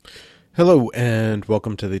Hello, and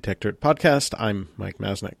welcome to the Tech Dirt Podcast. I'm Mike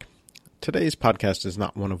Masnick. Today's podcast is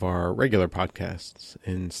not one of our regular podcasts.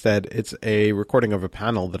 Instead, it's a recording of a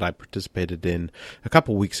panel that I participated in a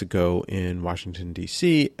couple weeks ago in Washington,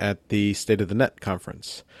 D.C. at the State of the Net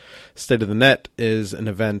conference. State of the Net is an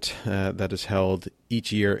event that is held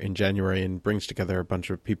each year in January and brings together a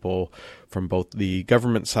bunch of people from both the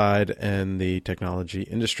government side and the technology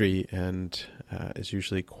industry, and is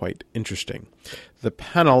usually quite interesting. The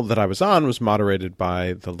panel that I was on was moderated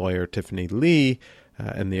by the lawyer Tiffany Lee,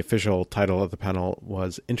 and the official title of the panel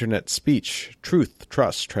was Internet Speech, Truth,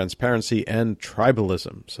 Trust, Transparency, and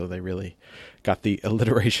Tribalism. So they really got the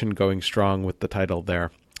alliteration going strong with the title there.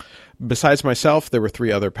 Besides myself, there were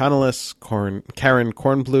three other panelists, Karen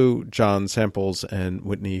Kornbluh, John Samples, and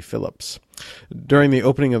Whitney Phillips. During the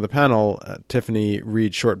opening of the panel, Tiffany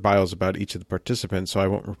read short bios about each of the participants, so I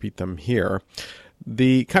won't repeat them here.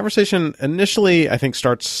 The conversation initially, I think,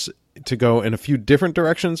 starts to go in a few different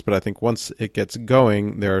directions, but I think once it gets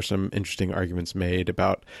going, there are some interesting arguments made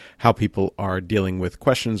about how people are dealing with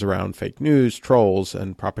questions around fake news, trolls,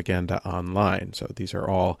 and propaganda online. So these are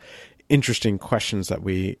all interesting questions that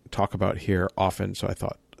we talk about here often, so I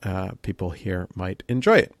thought people here might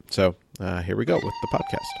enjoy it. So here we go with the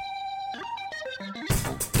podcast.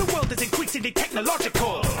 The world is increasingly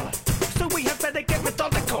technological, so we have better get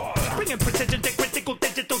methodical, bringing precision to critical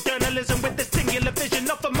digital journalism with the singular vision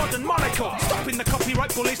of the modern monocle, stopping the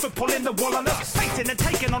copyright bullies from pulling the wool on us, facing and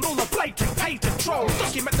taking on all the blatant patent trolls,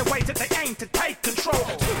 document the ways that they aim to take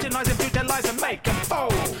control, scrutinizing through their lies and make them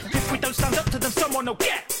fold. If we don't stand up to them, someone will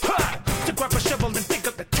get hurt. To grab a shovel and dig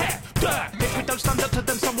up the tech dirt. If we don't stand up to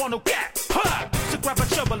them, someone will get hurt. To grab a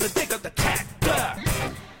shovel and dig up the tech dirt.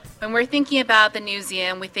 When we're thinking about the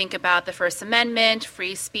newsroom, we think about the First Amendment,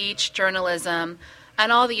 free speech, journalism,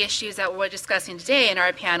 and all the issues that we're discussing today in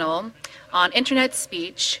our panel on internet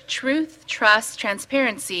speech, truth, trust,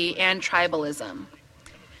 transparency, and tribalism.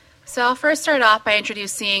 So I'll first start off by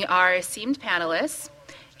introducing our esteemed panelists,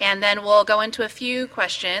 and then we'll go into a few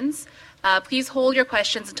questions. Please hold your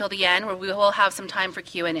questions until the end, where we will have some time for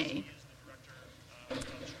Q&A.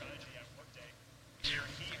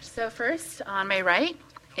 So first, on my right,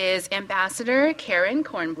 is Ambassador Karen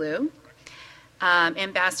Kornbluh.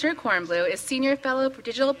 Ambassador Kornbluh is Senior Fellow for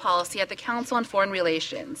Digital Policy at the Council on Foreign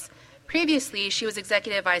Relations. Previously, she was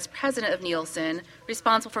Executive Vice President of Nielsen,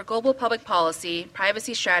 responsible for global public policy,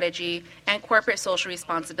 privacy strategy, and corporate social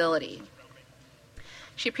responsibility.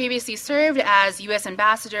 She previously served as U.S.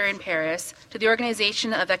 Ambassador in Paris to the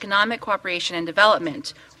Organization of Economic Cooperation and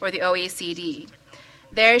Development, or the OECD.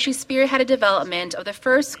 There, she spearheaded development of the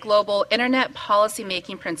first global Internet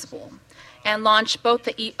policy-making principle and launched both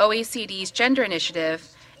the OECD's Gender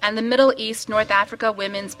Initiative and the Middle East North Africa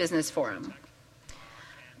Women's Business Forum.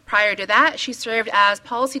 Prior to that, she served as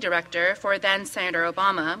Policy Director for then-Senator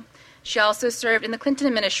Obama. She also served in the Clinton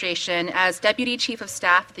administration as Deputy Chief of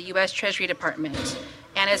Staff at the U.S. Treasury Department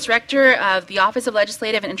and as Director of the Office of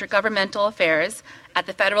Legislative and Intergovernmental Affairs at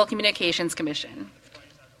the Federal Communications Commission.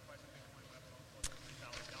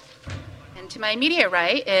 To my immediate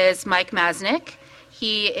right is Mike Masnick.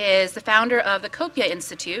 He is the founder of the COPIA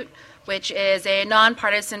Institute, which is a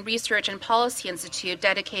nonpartisan research and policy institute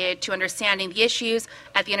dedicated to understanding the issues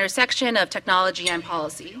at the intersection of technology and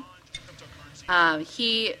policy.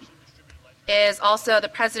 He is also the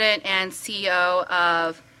president and CEO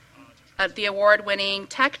of the award-winning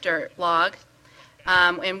Tech Dirt blog,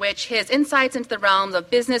 in which his insights into the realms of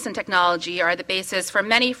business and technology are the basis for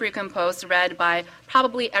many frequent posts read by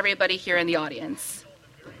probably everybody here in the audience.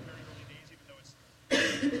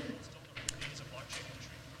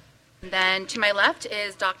 Then to my left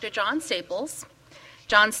is Dr. John Samples.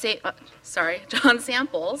 John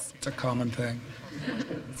Samples. It's a common thing.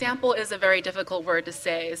 Sample is a very difficult word to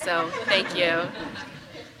say, so thank you.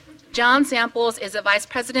 John Samples is a vice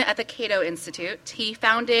president at the Cato Institute. He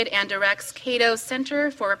founded and directs Cato's Center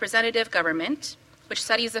for Representative Government, which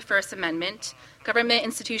studies the First Amendment, government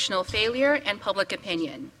institutional failure, and public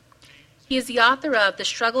opinion. He is the author of The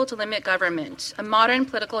Struggle to Limit Government, A Modern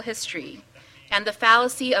Political History, and The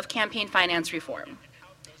Fallacy of Campaign Finance Reform.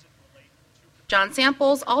 John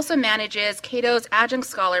Samples also manages Cato's Adjunct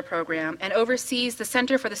Scholar Program and oversees the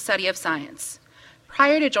Center for the Study of Science.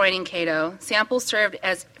 Prior to joining Cato, Samples served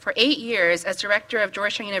for 8 years as director of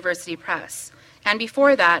Georgetown University Press, and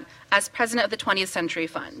before that, as president of the 20th Century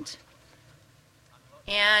Fund.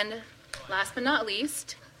 And last but not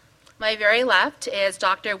least, my very left is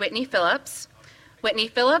Dr. Whitney Phillips. Whitney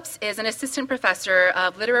Phillips is an assistant professor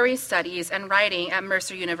of literary studies and writing at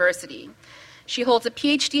Mercer University. She holds a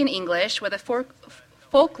PhD in English with a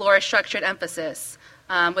folklore-structured emphasis,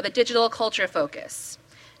 with a digital culture focus.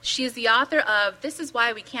 She is the author of This Is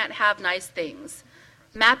Why We Can't Have Nice Things,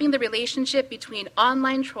 Mapping the Relationship Between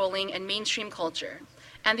Online Trolling and Mainstream Culture,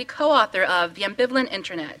 and the co-author of The Ambivalent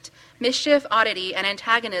Internet, Mischief, Oddity, and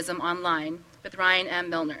Antagonism Online with Ryan M.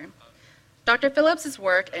 Milner. Dr. Phillips'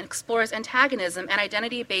 work explores antagonism and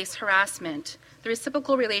identity-based harassment, the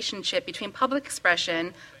reciprocal relationship between public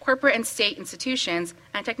expression, corporate and state institutions,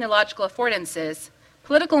 and technological affordances,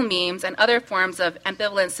 political memes, and other forms of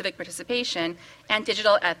ambivalent civic participation, and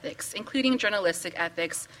digital ethics, including journalistic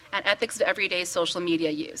ethics and ethics of everyday social media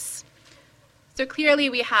use. So clearly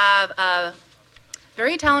we have a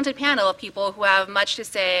very talented panel of people who have much to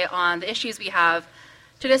say on the issues we have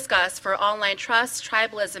to discuss for online trust,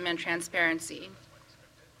 tribalism, and transparency.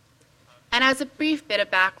 And as a brief bit of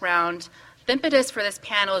background, the impetus for this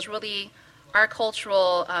panel is really our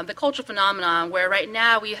the cultural phenomenon where right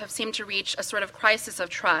now we have seemed to reach a sort of crisis of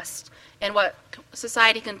trust in what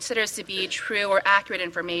society considers to be true or accurate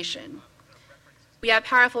information. We have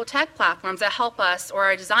powerful tech platforms that help us or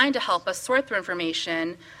are designed to help us sort through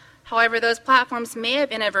information. However, those platforms may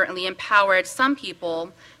have inadvertently empowered some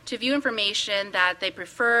people to view information that they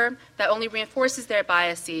prefer, that only reinforces their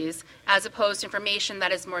biases, as opposed to information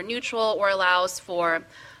that is more neutral or allows for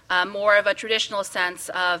more of a traditional sense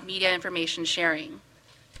of media information sharing.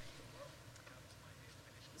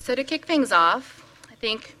 So to kick things off, I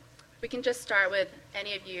think we can just start with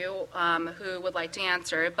any of you who would like to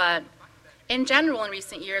answer, but in general, in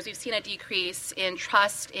recent years, we've seen a decrease in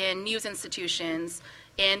trust in news institutions,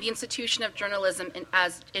 in the institution of journalism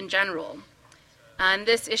in general. And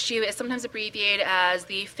this issue is sometimes abbreviated as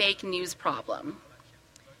the fake news problem.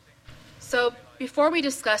 So before we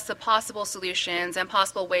discuss the possible solutions and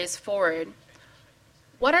possible ways forward,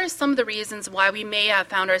 what are some of the reasons why we may have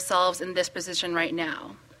found ourselves in this position right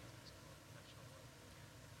now?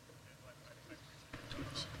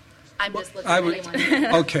 I'm just looking at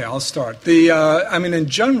anyone. Okay, I'll start. In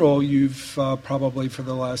general, you've probably for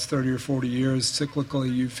the last 30 or 40 years,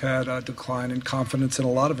 cyclically, you've had a decline in confidence in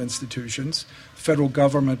a lot of institutions. Federal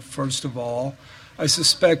government, first of all. I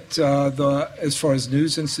suspect as far as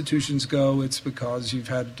news institutions go, it's because you've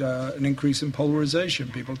had an increase in polarization.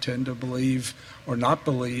 People tend to believe or not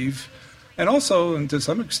believe, and also, and to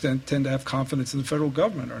some extent, tend to have confidence in the federal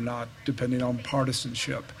government or not, depending on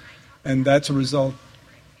partisanship. And that's a result,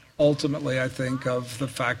 ultimately, I think, of the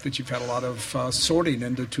fact that you've had a lot of sorting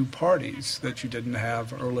into two parties that you didn't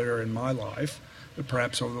have earlier in my life, but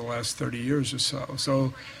perhaps over the last 30 years or so.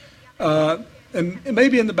 So, and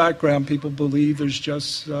maybe in the background, people believe there's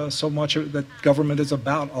just so much that government is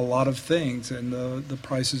about a lot of things, and the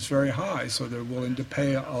price is very high, so they're willing to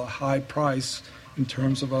pay a high price in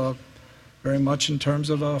terms of a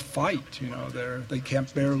fight. You know, they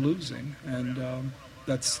can't bear losing, and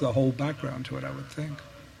that's the whole background to it, I would think.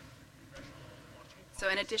 So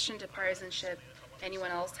in addition to partisanship, anyone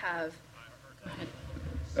else have?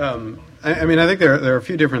 I think there are a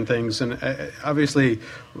few different things, and obviously,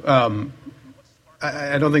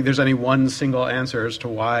 I don't think there's any one single answer as to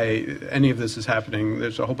why any of this is happening.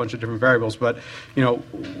 There's a whole bunch of different variables, but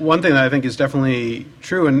one thing that I think is definitely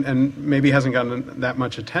true and maybe hasn't gotten that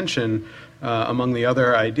much attention among the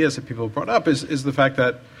other ideas that people have brought up is the fact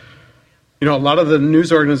that a lot of the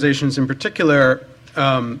news organizations in particular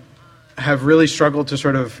have really struggled to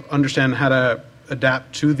sort of understand how to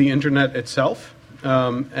adapt to the internet itself,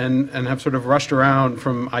 and have sort of rushed around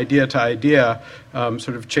from idea to idea, sort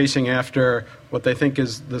of chasing after what they think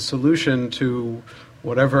is the solution to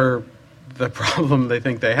whatever the problem they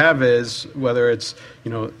think they have is, whether it's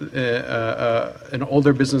an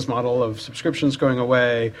older business model of subscriptions going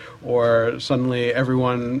away, or suddenly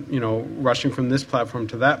everyone rushing from this platform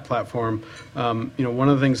to that platform. One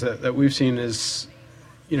of the things that we've seen is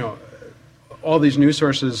all these news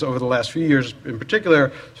sources over the last few years in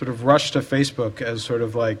particular sort of rushed to Facebook as sort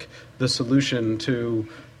of like the solution to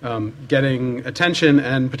getting attention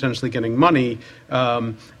and potentially getting money.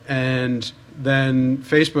 And then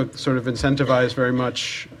Facebook sort of incentivized very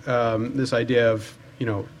much this idea of,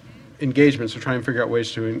 engagement, so try and figure out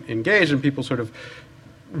ways to engage, and people sort of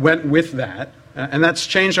went with that. And that's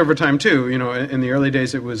changed over time too. In the early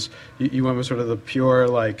days it was, you went with sort of the pure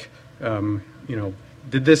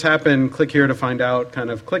did this happen? Click here to find out kind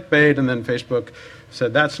of clickbait. And then Facebook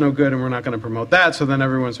said, that's no good and we're not going to promote that. So then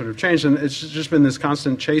everyone sort of changed. And it's just been this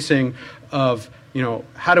constant chasing of,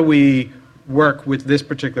 how do we work with this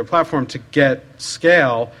particular platform to get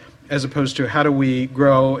scale, as opposed to how do we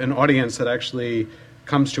grow an audience that actually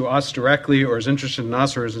comes to us directly or is interested in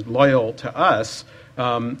us or is loyal to us.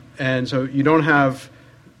 And so you don't have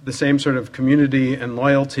the same sort of community and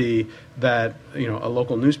loyalty that a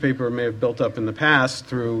local newspaper may have built up in the past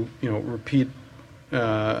through repeat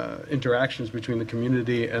interactions between the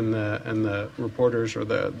community and the reporters or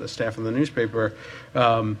the staff of the newspaper.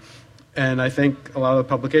 And I think a lot of the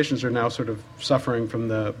publications are now sort of suffering from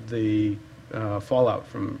the fallout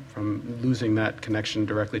from losing that connection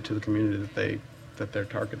directly to the community that they're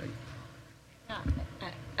targeting.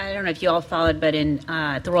 I don't know if you all followed, but in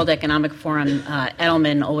the World Economic Forum,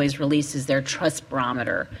 Edelman always releases their trust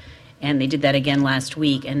barometer, and they did that again last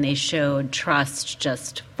week, and they showed trust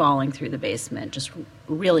just falling through the basement, just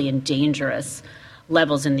really in dangerous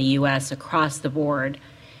levels in the U.S. across the board.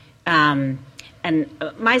 And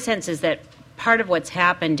my sense is that part of what's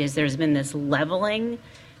happened is there's been this leveling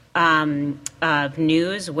of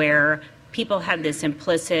news where people have this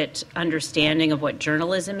implicit understanding of what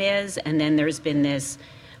journalism is, and then there's been this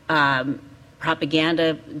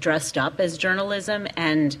propaganda dressed up as journalism,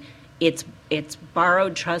 and it's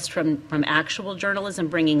borrowed trust from actual journalism,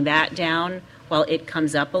 bringing that down while it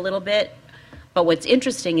comes up a little bit. But what's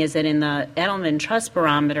interesting is that in the Edelman Trust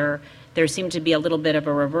Barometer, there seemed to be a little bit of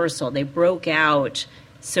a reversal. They broke out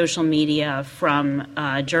social media from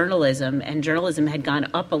journalism, and journalism had gone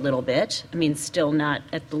up a little bit. I mean, still not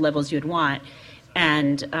at the levels you'd want.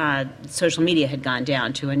 And social media had gone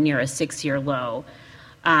down to near a 6-year low.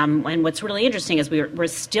 And what's really interesting is we're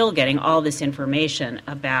still getting all this information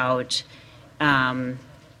about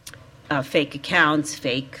fake accounts,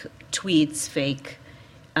 fake tweets, fake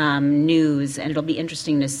news, and it'll be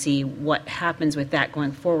interesting to see what happens with that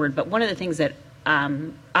going forward. But one of the things that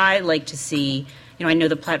I like to see, I know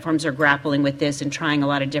the platforms are grappling with this and trying a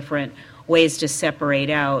lot of different ways to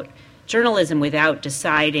separate out journalism without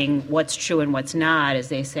deciding what's true and what's not, as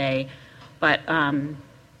they say. But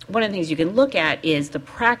one of the things you can look at is the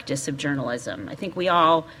practice of journalism. I think we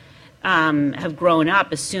all have grown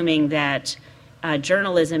up assuming that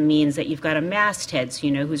journalism means that you've got a masthead, so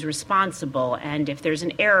you know who's responsible, and if there's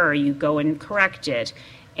an error, you go and correct it,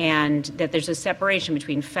 and that there's a separation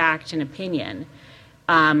between fact and opinion.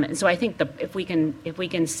 And so I think if we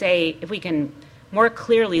can more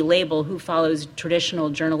clearly label who follows traditional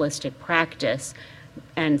journalistic practice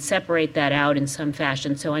and separate that out in some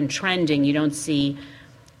fashion. So on trending, you don't see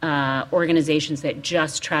organizations that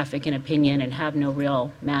just traffic in opinion and have no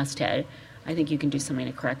real masthead. I think you can do something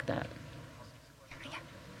to correct that.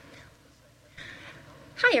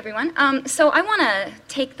 Hi, everyone. So I want to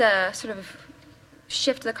take the sort of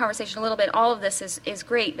shift the conversation a little bit. All of this is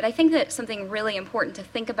great, but I think that something really important to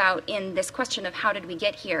think about in this question of how did we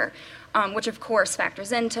get here, which of course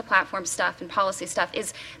factors into platform stuff and policy stuff,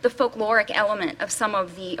 is the folkloric element of some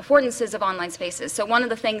of the affordances of online spaces. So one of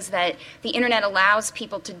the things that the internet allows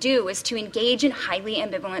people to do is to engage in highly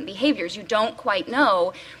ambivalent behaviors. You don't quite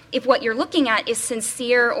know if what you're looking at is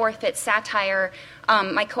sincere or if it's satire.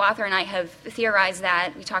 My co-author and I have theorized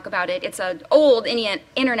that. We talk about it. It's an old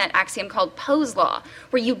internet axiom called Poe's Law,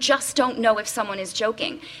 where you just don't know if someone is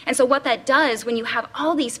joking. And so what that does, when you have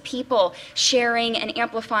all these people sharing and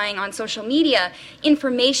amplifying on social media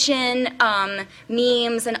information,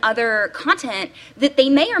 memes, and other content that they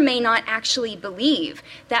may or may not actually believe,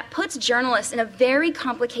 that puts journalists in a very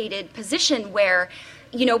complicated position where,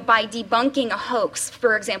 by debunking a hoax,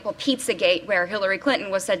 for example, Pizzagate, where Hillary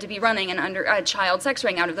Clinton was said to be running a child sex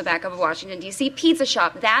ring out of the back of a Washington, D.C. pizza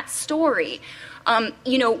shop, that story,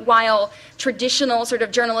 while traditional sort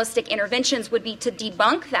of journalistic interventions would be to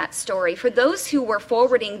debunk that story, for those who were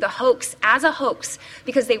forwarding the hoax as a hoax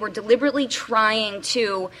because they were deliberately trying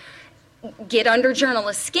to get under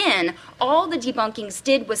journalists' skin, all the debunkings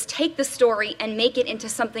did was take the story and make it into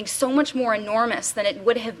something so much more enormous than it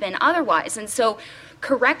would have been otherwise. And so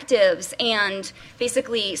correctives and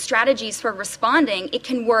basically strategies for responding, it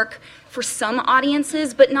can work for some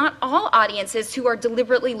audiences, but not all audiences who are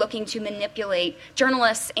deliberately looking to manipulate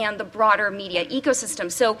journalists and the broader media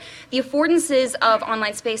ecosystem. So the affordances of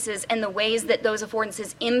online spaces and the ways that those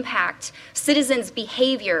affordances impact citizens'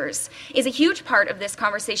 behaviors is a huge part of this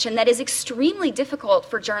conversation that is extremely difficult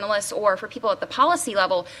for journalists or for people at the policy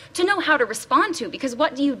level to know how to respond to, because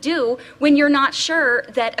what do you do when you're not sure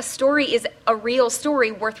that a story is a real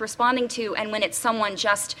story worth responding to, and when it's someone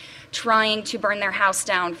just trying to burn their house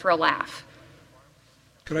down for a laugh?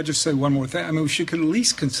 Could I just say one more thing? I mean, we should at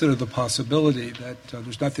least consider the possibility that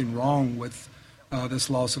there's nothing wrong with this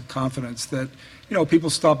loss of confidence, that, people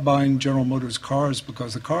stopped buying General Motors cars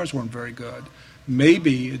because the cars weren't very good.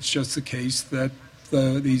 Maybe it's just the case that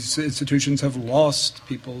these institutions have lost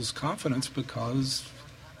people's confidence because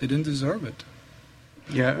they didn't deserve it.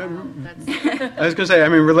 Yeah, I was going to say,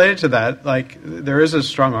 related to that, there is a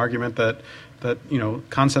strong argument that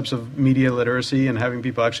concepts of media literacy and having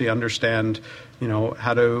people actually understand,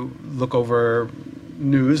 how to look over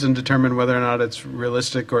news and determine whether or not it's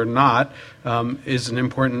realistic or not is an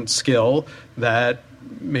important skill that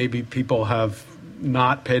maybe people have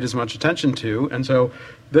not paid as much attention to. And so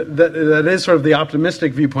that is sort of the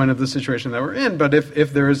optimistic viewpoint of the situation that we're in. But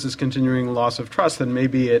if there is this continuing loss of trust, then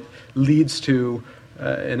maybe it leads to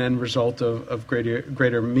an end result of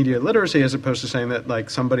greater media literacy, as opposed to saying that like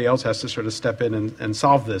somebody else has to sort of step in and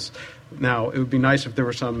solve this. Now, it would be nice if there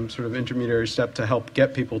were some sort of intermediary step to help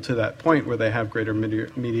get people to that point where they have greater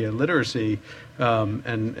media literacy,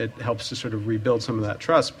 and it helps to sort of rebuild some of that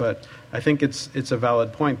trust. But I think it's a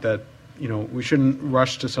valid point that, you know, we shouldn't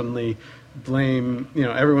rush to suddenly blame, you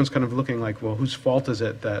know, everyone's kind of looking like, well, whose fault is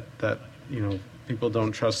it that you know, people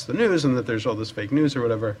don't trust the news and that there's all this fake news or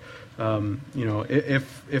whatever. You know,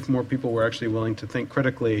 if more people were actually willing to think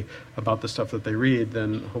critically about the stuff that they read,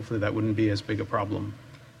 then hopefully that wouldn't be as big a problem.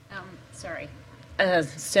 Sorry. I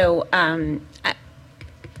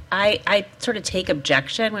sort of take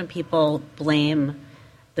objection when people blame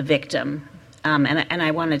the victim, and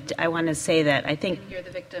I want to say that I think Here,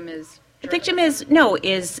 the victim is. the victim is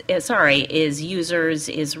users,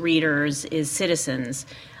 is readers, is citizens.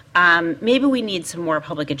 Maybe we need some more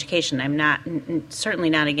public education. I'm certainly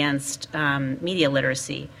not against media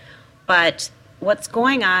literacy, but what's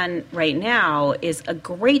going on right now is a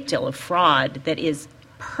great deal of fraud that is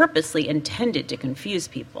purposely intended to confuse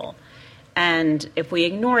people. And if we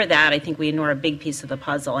ignore that, I think we ignore a big piece of the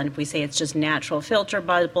puzzle. And if we say it's just natural filter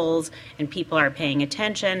bubbles and people are paying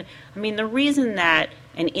attention, I mean, the reason that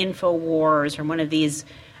an InfoWars or one of these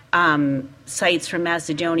sites from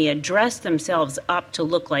Macedonia dress themselves up to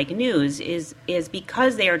look like news is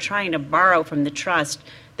because they are trying to borrow from the trust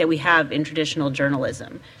that we have in traditional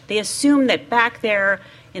journalism. They assume that back there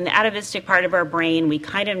in the atavistic part of our brain, we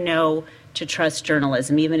kind of know to trust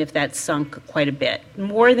journalism, even if that's sunk quite a bit,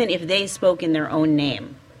 more than if they spoke in their own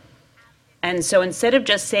name. And so instead of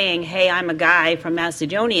just saying, hey, I'm a guy from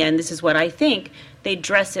Macedonia and this is what I think, they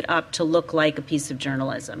dress it up to look like a piece of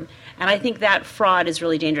journalism. And I think that fraud is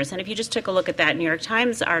really dangerous. And if you just took a look at that New York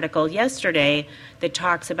Times article yesterday that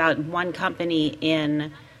talks about one company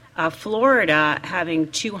in Florida having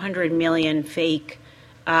 200 million fake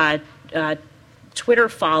Twitter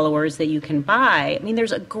followers that you can buy. I mean,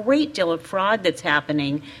 there's a great deal of fraud that's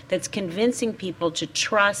happening that's convincing people to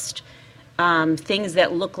trust things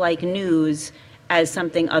that look like news as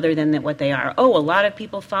something other than what they are. Oh, a lot of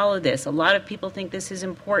people follow this. A lot of people think this is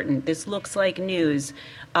important. This looks like news.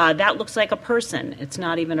 That looks like a person. It's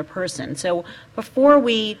not even a person. So before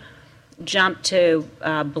we jump to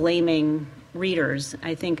blaming readers,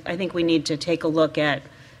 I think we need to take a look at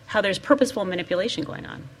how there's purposeful manipulation going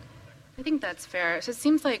on. I think that's fair. So it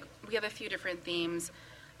seems like we have a few different themes.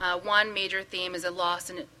 One major theme is a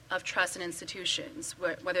loss of trust in institutions,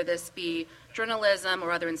 whether this be journalism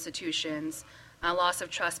or other institutions. A loss of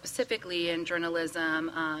trust specifically in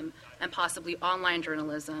journalism and possibly online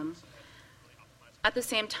journalism. At the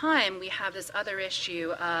same time, we have this other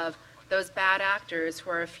issue of those bad actors who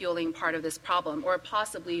are fueling part of this problem, or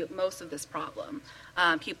possibly most of this problem.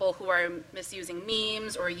 People who are misusing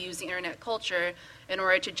memes or using internet culture in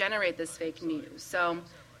order to generate this fake news. So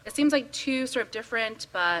it seems like two sort of different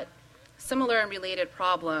but similar and related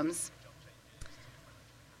problems.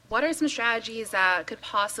 What are some strategies that could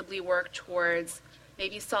possibly work towards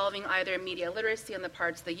maybe solving either media literacy on the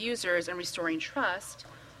parts of the users and restoring trust,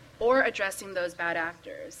 or addressing those bad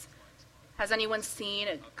actors? Has anyone seen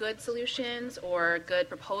good solutions or good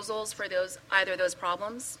proposals for either of those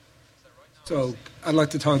problems? So I'd like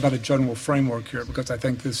to talk about a general framework here because I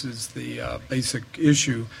think this is the basic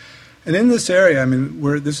issue. And in this area, I mean,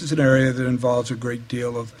 this is an area that involves a great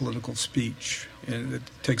deal of political speech. And it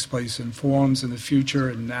takes place in forums in the future,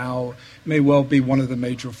 and now may well be one of the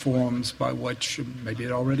major forums by which, maybe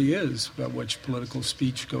it already is, by which political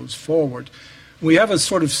speech goes forward. We have a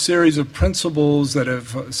sort of series of principles that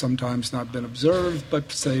have sometimes not been observed,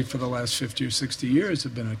 but say for the last 50 or 60 years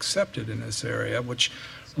have been accepted in this area, which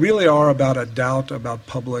really are about a doubt about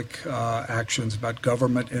public actions, about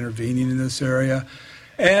government intervening in this area.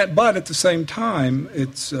 But at the same time,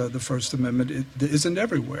 it's the First Amendment isn't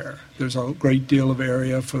everywhere. There's a great deal of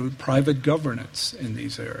area for private governance in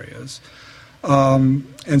these areas. And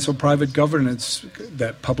so private governance,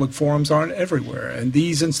 that public forums aren't everywhere. And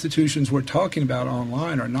these institutions we're talking about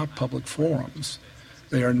online are not public forums.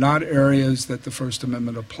 They are not areas that the First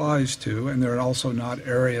Amendment applies to, and they're also not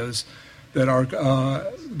areas that are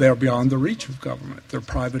they're beyond the reach of government. They're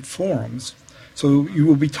private forums. So you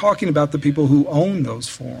will be talking about the people who own those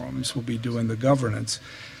forums, will be doing the governance.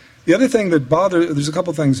 The other thing that there's a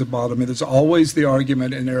couple things that bother me. There's always the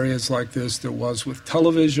argument in areas like this there was with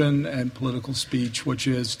television and political speech, which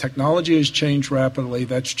is technology has changed rapidly.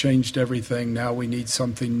 That's changed everything. Now we need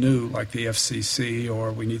something new like the FCC,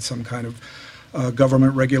 or we need some kind of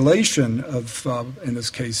government regulation of, in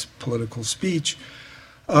this case, political speech.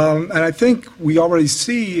 And I think we already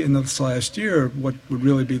see in this last year what would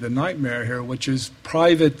really be the nightmare here, which is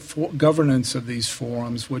private governance of these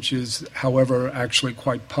forums, which is, however, actually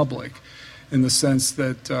quite public in the sense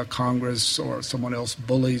that Congress or someone else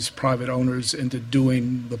bullies private owners into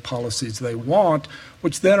doing the policies they want,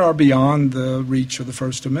 which then are beyond the reach of the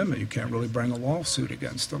First Amendment. You can't really bring a lawsuit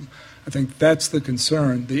against them. I think that's the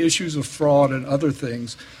concern. The issues of fraud and other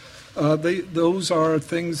things, those are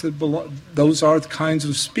things that those are the kinds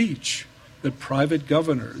of speech that private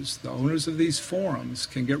governors, the owners of these forums,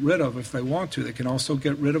 can get rid of if they want to. They can also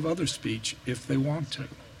get rid of other speech if they want to,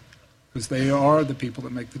 because they are the people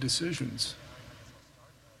that make the decisions.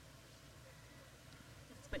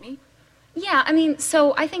 Whitney? Yeah, I mean,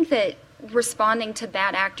 so I think that responding to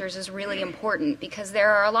bad actors is really important because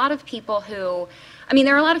there are a lot of people who,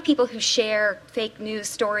 share fake news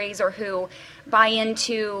stories or who buy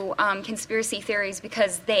into conspiracy theories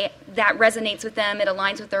because that resonates with them, it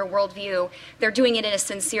aligns with their worldview. They're doing it in a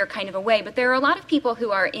sincere kind of a way. But there are a lot of people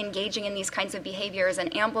who are engaging in these kinds of behaviors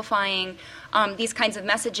and amplifying these kinds of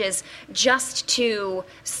messages just to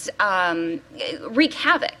wreak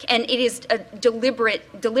havoc. And it is a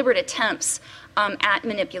deliberate attempts at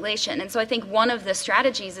manipulation. And so I think one of the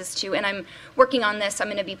strategies is to, and I'm working on this, I'm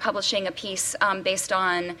going to be publishing a piece based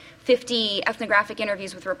on 50 ethnographic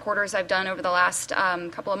interviews with reporters I've done over the last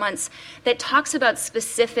couple of months that talks about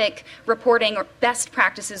specific reporting or best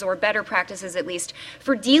practices or better practices at least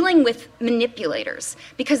for dealing with manipulators,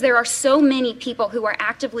 because there are so many people who are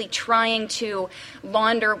actively trying to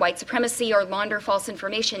launder white supremacy or launder false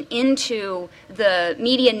information into the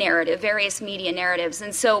media narrative, various media narratives.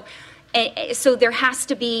 And so there has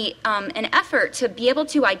to be an effort to be able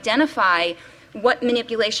to identify what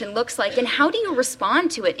manipulation looks like and how do you respond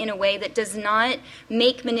to it in a way that does not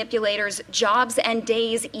make manipulators' jobs and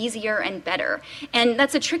days easier and better. And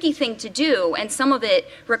that's a tricky thing to do, and some of it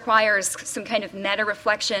requires some kind of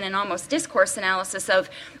meta-reflection and almost discourse analysis of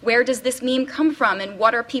where does this meme come from and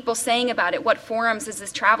what are people saying about it, what forums is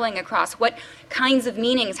this traveling across, what kinds of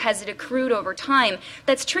meanings has it accrued over time.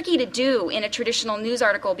 That's tricky to do in a traditional news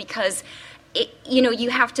article because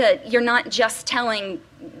you're not just telling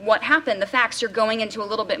what happened, the facts, you're going into a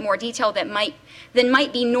little bit more detail than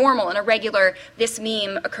might be normal in a regular, this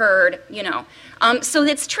meme occurred, So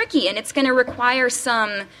it's tricky, and it's going to require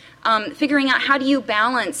some figuring out how do you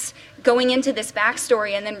balance going into this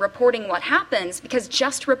backstory and then reporting what happens, because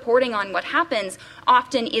just reporting on what happens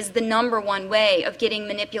often is the number one way of getting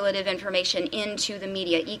manipulative information into the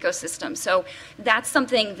media ecosystem. So that's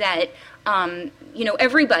something that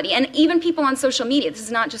everybody, and even people on social media, this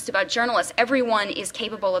is not just about journalists, everyone is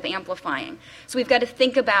capable of amplifying. So we've got to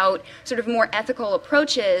think about sort of more ethical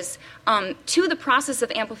approaches to the process of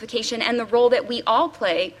amplification and the role that we all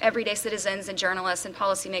play, everyday citizens and journalists and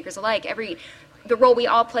policymakers alike, the role we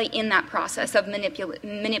all play in that process of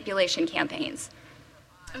manipulation campaigns.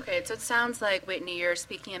 Okay, so it sounds like, Whitney, you're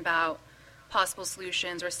speaking about possible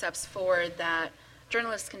solutions or steps forward that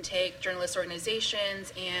journalists can take, journalist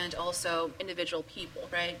organizations, and also individual people,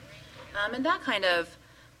 right? And that kind of,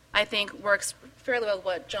 I think, works fairly well with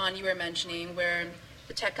what, John, you were mentioning, where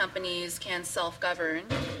the tech companies can self-govern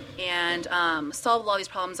and solve a lot of these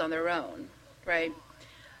problems on their own, right?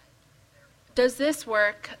 Does this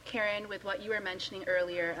work, Karen, with what you were mentioning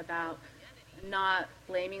earlier about not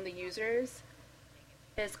blaming the users?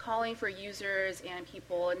 Is calling for users and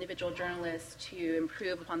people, individual journalists, to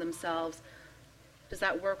improve upon themselves, does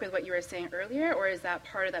that work with what you were saying earlier, or is that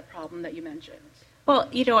part of that problem that you mentioned? Well,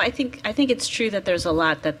 I think it's true that there's a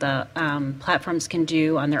lot that the platforms can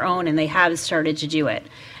do on their own, and they have started to do it.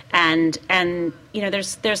 And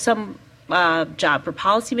there's some job for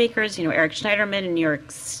policymakers. Eric Schneiderman in New York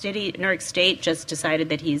State just decided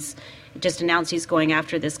that he's announced he's going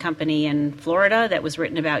after this company in Florida that was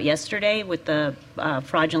written about yesterday with the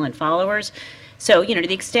fraudulent followers. So, to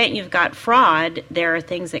the extent you've got fraud, there are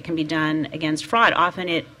things that can be done against fraud. Often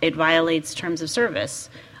it violates terms of service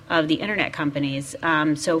of the internet companies.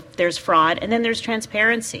 So there's fraud, and then there's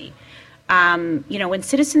transparency. When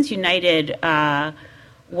Citizens United,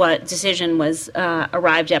 what decision was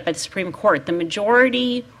arrived at by the Supreme Court, the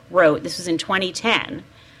majority wrote, this was in 2010,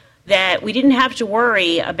 that we didn't have to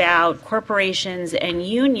worry about corporations and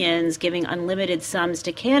unions giving unlimited sums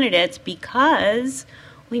to candidates because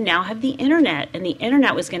we now have the internet, and the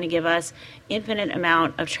internet was going to give us infinite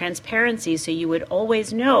amount of transparency, so you would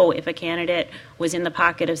always know if a candidate was in the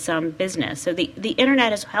pocket of some business. So the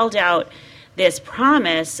internet has held out this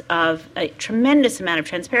promise of a tremendous amount of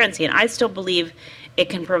transparency, and I still believe it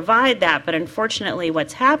can provide that, but unfortunately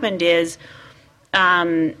what's happened is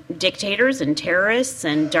dictators and terrorists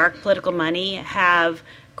and dark political money have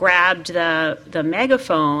grabbed the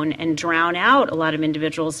megaphone and drown out a lot of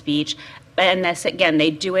individual speech. And this, again, they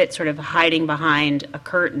do it sort of hiding behind a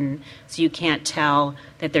curtain, so you can't tell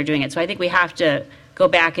that they're doing it. So I think we have to go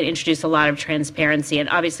back and introduce a lot of transparency. And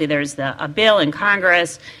obviously there's a bill in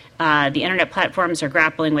Congress. The internet platforms are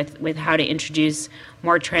grappling with how to introduce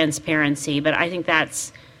more transparency. But I think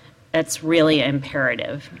that's really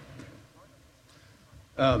imperative.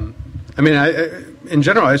 In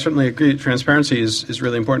general, I certainly agree. Transparency is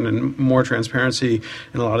really important, and more transparency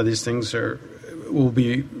in a lot of these things will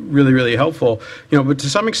be really, really helpful. But to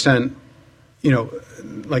some extent,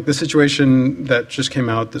 like the situation that just came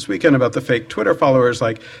out this weekend about the fake Twitter followers,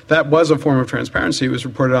 like that was a form of transparency. It was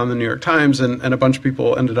reported on the New York Times, and a bunch of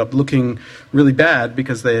people ended up looking really bad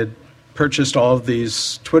because they had purchased all of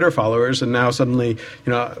these Twitter followers, and now suddenly,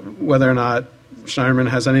 whether or not Schneiderman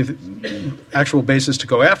has any actual basis to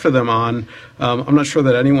go after them on, I'm not sure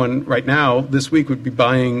that anyone right now this week would be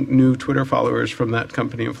buying new Twitter followers from that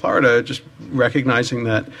company in Florida, just recognizing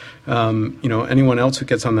that anyone else who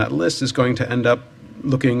gets on that list is going to end up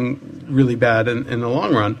looking really bad in the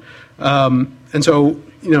long run. And so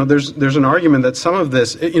there's an argument that some of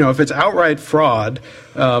this, if it's outright fraud,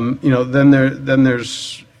 then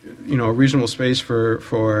there's a reasonable space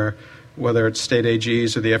for whether it's state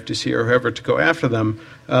AGs or the FTC or whoever to go after them.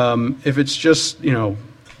 If it's just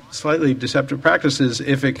slightly deceptive practices,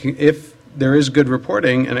 if there is good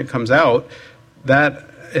reporting and it comes out, that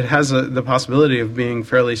it has the possibility of being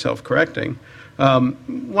fairly self-correcting.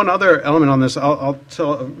 One other element on this, I'll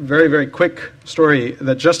tell a very, very quick story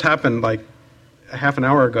that just happened like a half an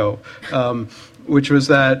hour ago, which was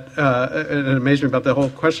that it amazed me about the whole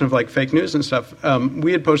question of like fake news and stuff.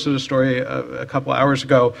 We had posted a story a couple hours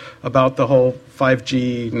ago about the whole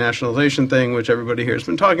 5G nationalization thing, which everybody here has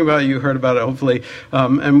been talking about. You heard about it, hopefully.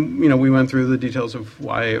 And we went through the details of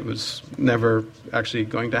why it was never actually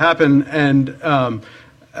going to happen.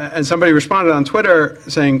 And somebody responded on Twitter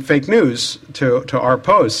saying fake news to our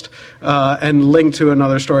post and linked to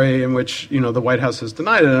another story in which, the White House has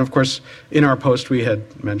denied it. And, of course, in our post we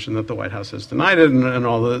had mentioned that the White House has denied it and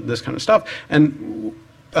all this kind of stuff. And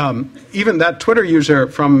even that Twitter user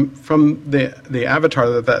from the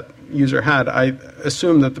avatar that user had, I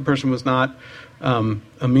assume that the person was not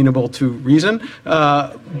amenable to reason.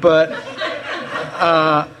 But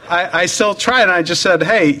I still tried, and I just said,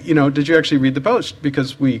 hey, did you actually read the post?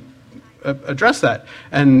 Because we addressed that.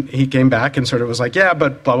 And he came back and sort of was like, yeah,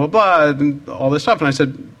 but blah, blah, blah, and all this stuff. And I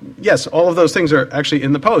said, yes, all of those things are actually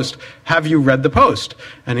in the post. Have you read the post?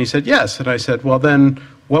 And he said, yes. And I said, well, then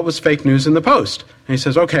what was fake news in the post? And he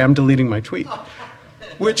says, okay, I'm deleting my tweet.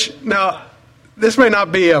 Which, now, this may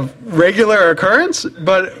not be a regular occurrence,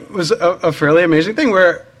 but it was a fairly amazing thing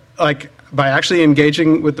where, like, by actually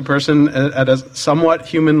engaging with the person at a somewhat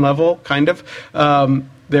human level, kind of,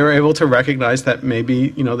 they were able to recognize that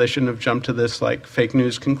maybe, they shouldn't have jumped to this, like, fake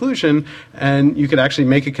news conclusion, and you could actually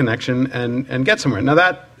make a connection and get somewhere. Now,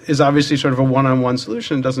 that is obviously sort of a one-on-one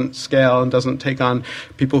solution. It doesn't scale and doesn't take on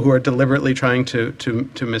people who are deliberately trying to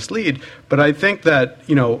mislead. But I think that,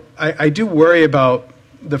 I do worry about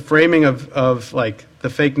the framing of like, the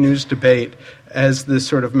fake news debate as this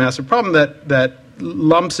sort of massive problem that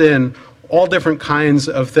lumps in all different kinds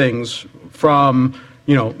of things, from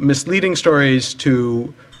misleading stories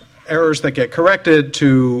to errors that get corrected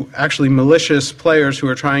to actually malicious players who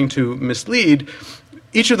are trying to mislead.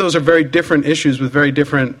 Each of those are very different issues with very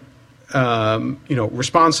different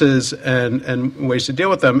responses and ways to deal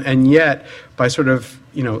with them. And yet, by sort of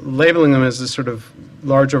labeling them as this sort of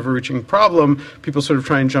large overreaching problem, people sort of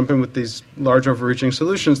try and jump in with these large overreaching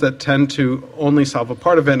solutions that tend to only solve a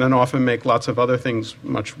part of it and often make lots of other things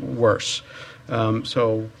much worse.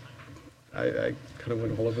 So I kind of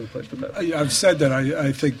went all over the place with that. I've said that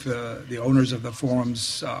I think the owners of the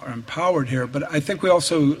forums are empowered here, but I think we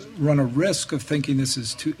also run a risk of thinking this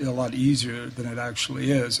is a lot easier than it actually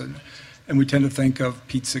is. And we tend to think of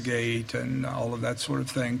Pizzagate and all of that sort of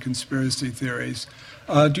thing, conspiracy theories.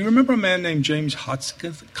 Do you remember a man named James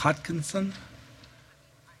Hodgkinson?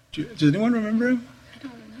 Does anyone remember him? I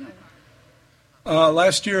don't know.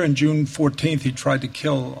 Last year, on June 14th, he tried to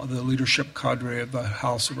kill the leadership cadre of the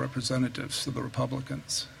House of Representatives of the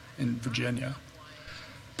Republicans in Virginia.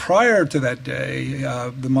 prior to that day,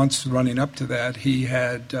 the months running up to that, he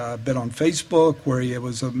had been on Facebook, where he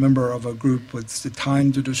was a member of a group with the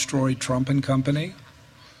Time to Destroy Trump and Company,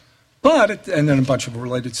 and then a bunch of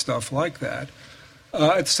related stuff like that.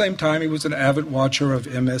 At the same time, he was an avid watcher of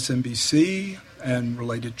MSNBC and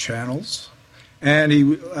related channels. And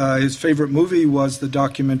his favorite movie was the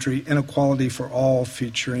documentary Inequality for All,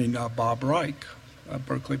 featuring Bob Reich, a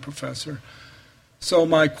Berkeley professor. So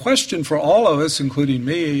my question for all of us, including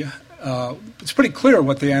me, it's pretty clear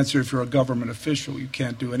what the answer if you're a government official. You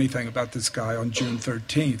can't do anything about this guy on June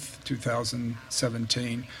 13th,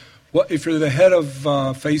 2017. If you're the head of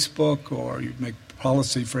Facebook or you make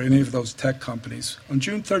policy for any of those tech companies, on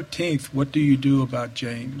June 13th, what do you do about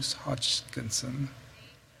James Hodgkinson?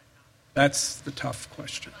 That's the tough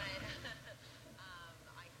question.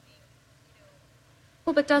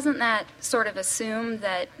 Well, but doesn't that sort of assume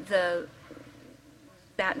that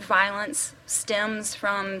that violence stems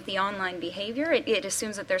from the online behavior? It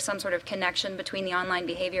assumes that there's some sort of connection between the online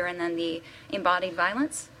behavior and then the embodied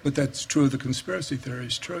violence? But that's true of the conspiracy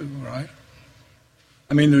theories, true, right?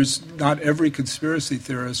 I mean, not every conspiracy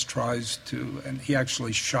theorist tries to, and he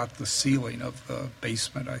actually shot the ceiling of the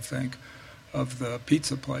basement, I think, of the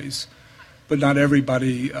pizza place. But not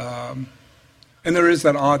everybody, and there is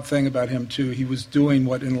that odd thing about him, too. He was doing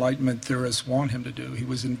what Enlightenment theorists want him to do. He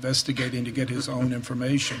was investigating to get his own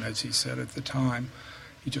information, as he said at the time.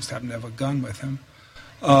 He just happened to have a gun with him,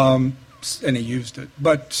 and he used it.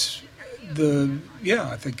 But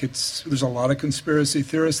I think there's a lot of conspiracy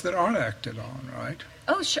theorists that aren't acted on, right?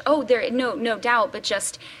 Oh, sure. Oh, no doubt. But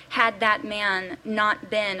just had that man not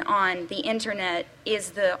been on the internet,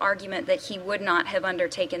 is the argument that he would not have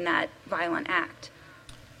undertaken that violent act.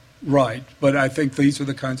 Right. But I think these are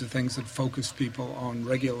the kinds of things that focus people on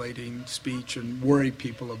regulating speech and worry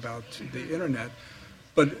people about the internet.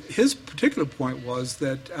 But his particular point was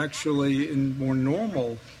that actually in more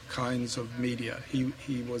normal kinds of media, he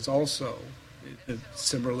was also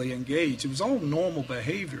similarly engaged. It was all normal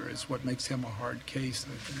behavior is what makes him a hard case,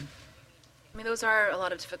 I think. I mean, those are a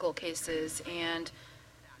lot of difficult cases, and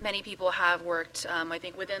many people have worked, I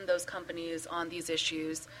think, within those companies on these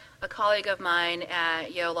issues. A colleague of mine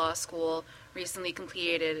at Yale Law School recently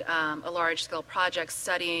completed a large-scale project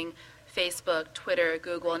studying Facebook, Twitter,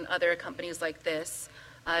 Google, and other companies like this.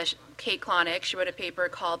 Kate Klonick, she wrote a paper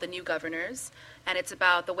called The New Governors, and it's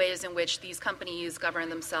about the ways in which these companies govern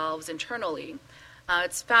themselves internally.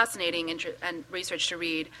 It's fascinating and research to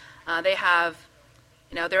read. They have,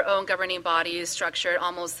 their own governing bodies structured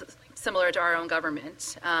almost similar to our own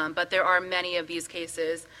government. But there are many of these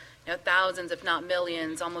cases, thousands, if not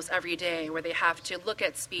millions, almost every day, where they have to look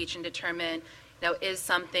at speech and determine, is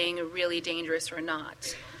something really dangerous or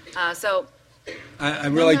not. So I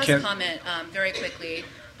really can't comment very quickly,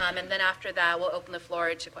 and then after that, we'll open the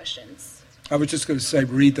floor to questions. I was just going to say,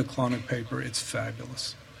 read the Klonick paper. It's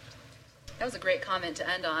fabulous. That was a great comment to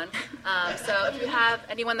end on. So if you have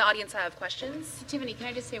anyone in the audience have questions. Tiffany, can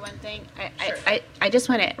I just say one thing? Sure. I just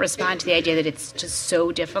want to respond to the idea that it's just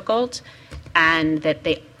so difficult and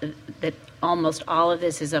that almost all of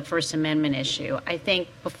this is a First Amendment issue. I think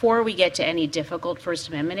before we get to any difficult First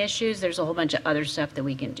Amendment issues, there's a whole bunch of other stuff that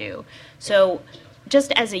we can do. So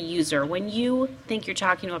just as a user, when you think you're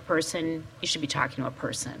talking to a person, you should be talking to a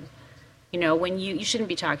person. When you shouldn't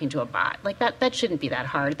be talking to a bot. Like that shouldn't be that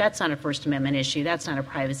hard. That's not a First Amendment issue. That's not a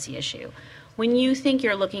privacy issue. When you think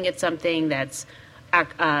you're looking at something that's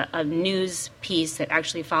a news piece that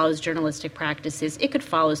actually follows journalistic practices, it could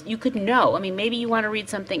follow, you could know. I mean, maybe you want to read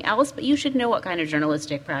something else, but you should know what kind of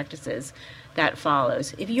journalistic practices that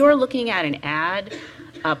follows. If you're looking at an ad,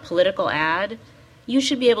 a political ad, you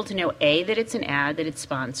should be able to know, A, that it's an ad, that it's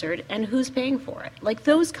sponsored, and who's paying for it. Like,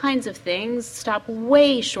 those kinds of things stop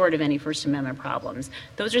way short of any First Amendment problems.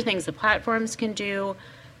 Those are things the platforms can do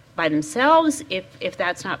by themselves. If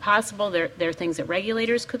that's not possible, there are things that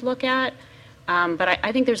regulators could look at. But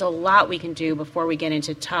I think there's a lot we can do before we get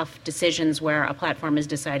into tough decisions where a platform is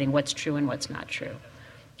deciding what's true and what's not true.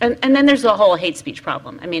 And then there's the whole hate speech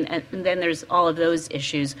problem. I mean, and then there's all of those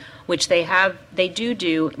issues, which they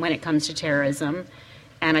do when it comes to terrorism.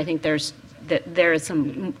 And I think there are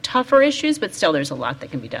some tougher issues, but still there's a lot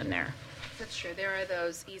that can be done there. That's true. There are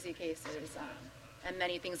those easy cases and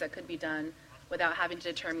many things that could be done without having to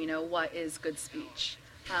determine, what is good speech.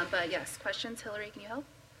 But yes, questions? Hillary, can you help?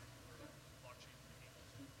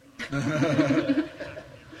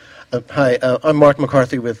 Hi, I'm Mark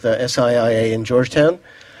McCarthy with SIIA in Georgetown.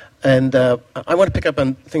 And I want to pick up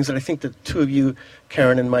on things that I think the two of you,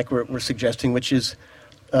 Karen and Mike, were suggesting, which is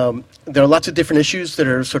there are lots of different issues that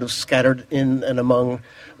are sort of scattered in and among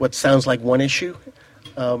what sounds like one issue.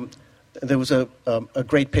 There was a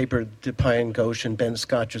great paper Dipayan Ghosh and Ben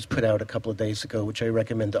Scott just put out a couple of days ago, which I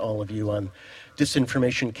recommend to all of you, on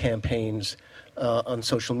disinformation campaigns on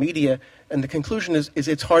social media. And the conclusion is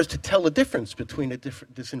it's hard to tell the difference between a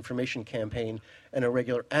disinformation campaign and a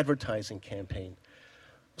regular advertising campaign.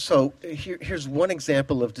 So here's one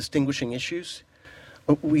example of distinguishing issues.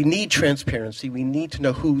 We need transparency. We need to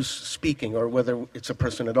know who's speaking or whether it's a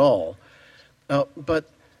person at all. But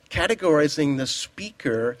categorizing the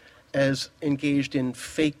speaker as engaged in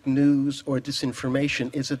fake news or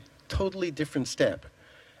disinformation is a totally different step.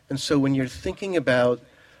 And so when you're thinking about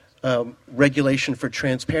regulation for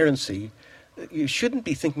transparency, you shouldn't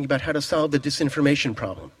be thinking about how to solve the disinformation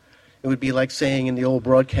problem. It would be like saying in the old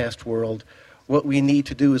broadcast world, what we need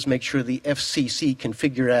to do is make sure the FCC can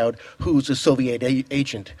figure out who's a Soviet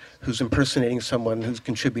agent who's impersonating someone who's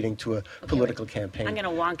contributing to a political campaign. I'm going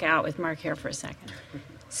to wonk out with Mark here for a second.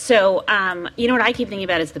 So, you know what I keep thinking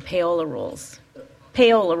about is the payola rules.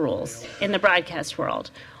 Payola rules in the broadcast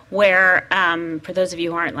world, where, for those of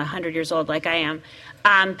you who aren't 100 years old like I am,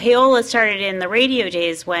 payola started in the radio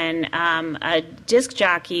days when a disc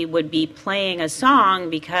jockey would be playing a song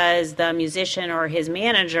because the musician or his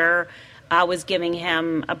manager was giving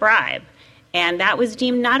him a bribe. And that was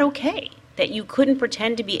deemed not okay, that you couldn't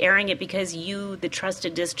pretend to be airing it because you, the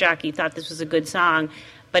trusted disc jockey, thought this was a good song,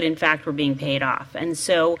 but in fact were being paid off. And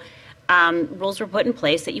so rules were put in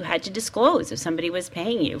place that you had to disclose if somebody was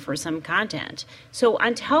paying you for some content. So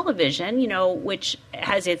on television, you know, which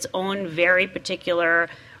has its own very particular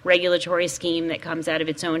regulatory scheme that comes out of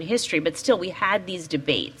its own history, but still we had these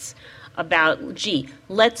debates about, gee,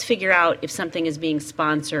 let's figure out if something is being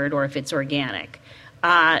sponsored or if it's organic.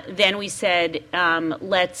 Then we said,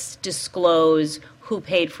 let's disclose who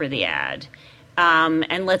paid for the ad,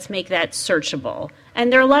 and let's make that searchable.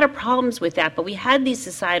 And there are a lot of problems with that, but we had these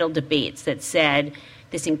societal debates that said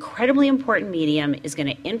this incredibly important medium is going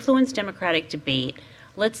to influence democratic debate.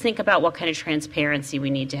 Let's think about what kind of transparency we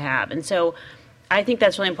need to have. And so I think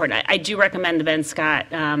that's really important. I do recommend the Ben Scott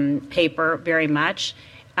paper very much.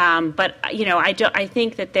 But, you know, I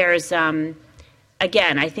think that there's,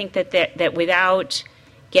 again, I think that without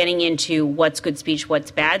getting into what's good speech, what's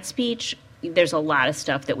bad speech, there's a lot of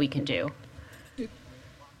stuff that we can do.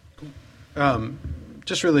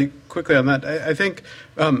 Just really quickly on that, I think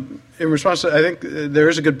in response to, I think there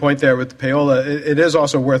is a good point there with the payola. It is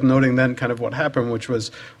also worth noting then kind of what happened, which was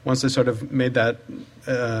once they sort of made that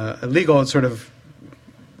illegal, it sort of,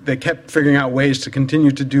 they kept figuring out ways to continue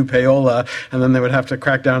to do payola, and then they would have to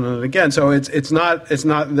crack down on it again. So it's not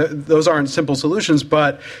those aren't simple solutions,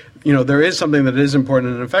 but you know there is something that is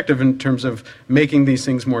important and effective in terms of making these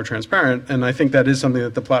things more transparent, and I think that is something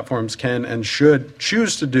that the platforms can and should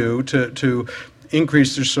choose to do to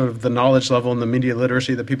increase their sort of the knowledge level and the media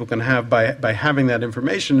literacy that people can have by having that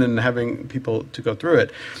information and having people to go through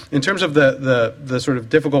it. In terms of the sort of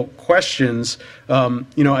difficult questions,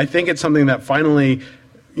 you know, I think it's something that finally,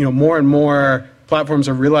 you know, more and more platforms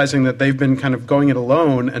are realizing that they've been kind of going it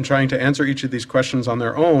alone and trying to answer each of these questions on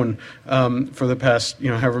their own for the past,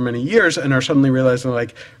 you know, however many years, and are suddenly realizing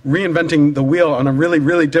like reinventing the wheel on a really,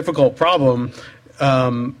 really difficult problem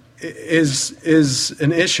is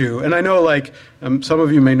an issue. And I know, like, some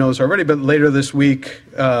of you may know this already, but later this week,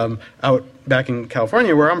 out back in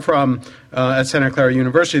California, where I'm from, at Santa Clara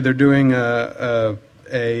University, they're doing an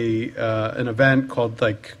event called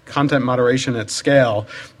like Content Moderation at Scale,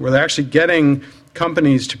 where they're actually getting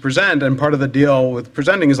companies to present, and part of the deal with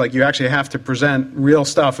presenting is like you actually have to present real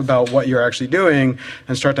stuff about what you're actually doing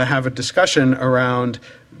and start to have a discussion around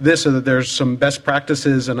this so that there's some best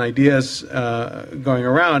practices and ideas going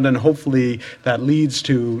around, and hopefully that leads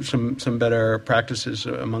to some better practices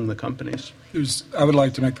among the companies. I would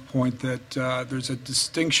like to make the point that there's a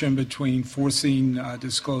distinction between forcing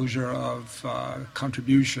disclosure of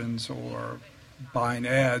contributions or buying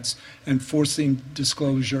ads and forcing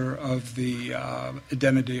disclosure of the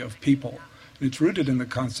identity of people. It's rooted in the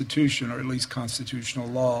Constitution, or at least constitutional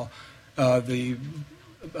law. The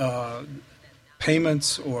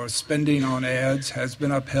payments or spending on ads has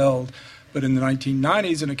been upheld, but in the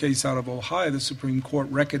 1990s, in a case out of Ohio, the Supreme Court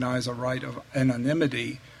recognized a right of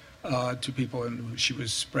anonymity to people, and she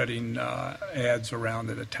was spreading ads around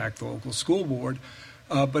that attacked the local school board.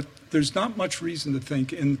 But there's not much reason to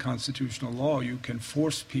think in constitutional law you can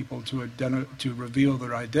force people to reveal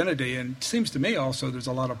their identity. And it seems to me also there's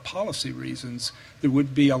a lot of policy reasons. There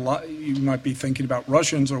would be a lot, you might be thinking about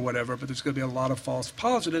Russians or whatever, but there's going to be a lot of false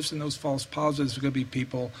positives, and those false positives are going to be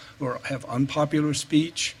people who have unpopular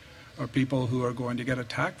speech or people who are going to get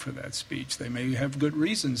attacked for that speech. They may have good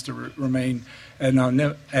reasons to remain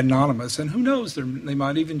anonymous, and who knows, they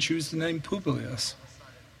might even choose the name Publius.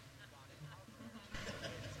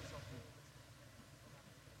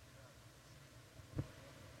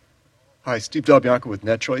 Hi, Steve Delbianco with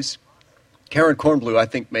NetChoice. Karen Kornblue, I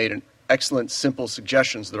think, made an excellent, simple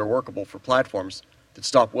suggestions that are workable for platforms that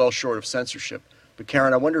stop well short of censorship. But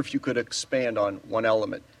Karen, I wonder if you could expand on one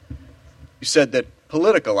element. You said that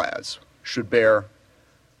political ads should bear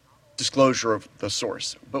disclosure of the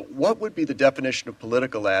source. But what would be the definition of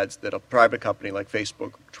political ads that a private company like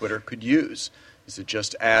Facebook or Twitter could use? Is it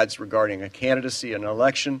just ads regarding a candidacy, an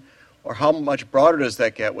election? Or how much broader does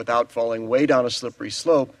that get without falling way down a slippery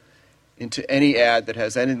slope into any ad that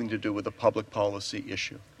has anything to do with a public policy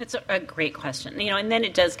issue? That's a great question. And then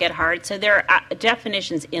it does get hard. So there are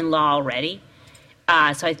definitions in law already.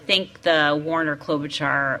 So I think the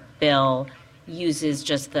Warner-Klobuchar bill uses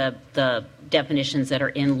just the definitions that are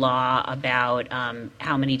in law about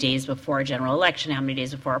how many days before a general election, how many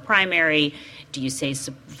days before a primary, do you say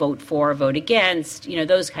vote for, vote against,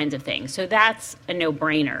 those kinds of things. So that's a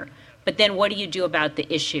no-brainer. But then what do you do about the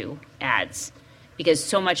issue ads? Because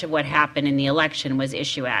so much of what happened in the election was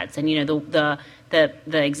issue ads. And, the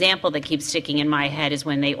example that keeps sticking in my head is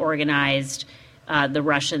when they organized the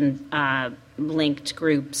Russian-linked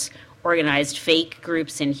groups, organized fake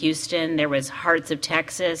groups in Houston. There was Hearts of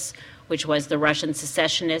Texas, which was the Russian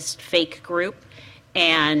secessionist fake group,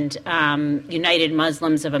 and United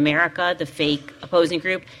Muslims of America, the fake opposing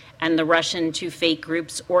group, and the Russian two fake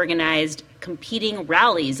groups organized competing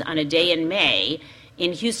rallies on a day in May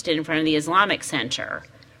in Houston in front of the Islamic Center.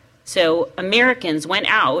 So Americans went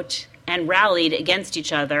out and rallied against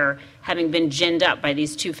each other, having been ginned up by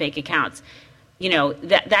these two fake accounts.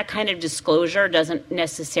 That kind of disclosure doesn't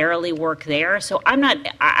necessarily work there. So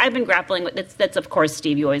I've been grappling with, that's of course,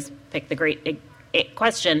 Steve, you always pick the great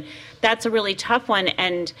question. That's a really tough one.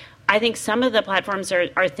 And I think some of the platforms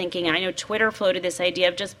are thinking, I know Twitter floated this idea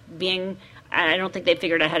of just being, I don't think they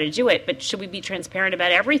figured out how to do it, but should we be transparent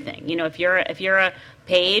about everything? If you're a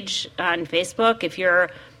page on Facebook, if you're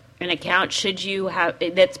an account,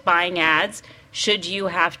 that's buying ads, should you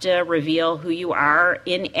have to reveal who you are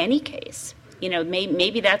in any case?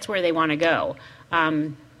 Maybe that's where they want to go.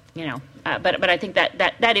 But I think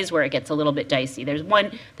that is where it gets a little bit dicey.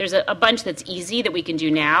 There's a bunch that's easy that we can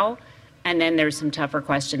do now, and then there's some tougher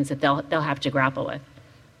questions that they'll have to grapple with.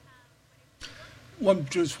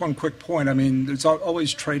 Just one quick point. There's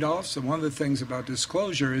always trade-offs, and one of the things about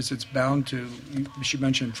disclosure is it's bound to, she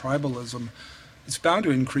mentioned tribalism, it's bound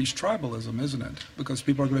to increase tribalism, isn't it? Because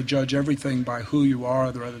people are going to judge everything by who you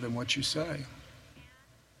are rather than what you say.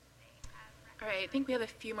 All right, I think we have a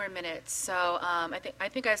few more minutes. So I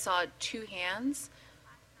think I saw 2 hands.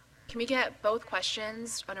 Can we get both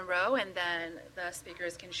questions in a row, and then the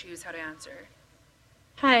speakers can choose how to answer?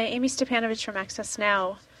 Hi, Amy Stepanovich from Access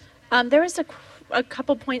Now. There was a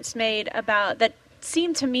couple points made about that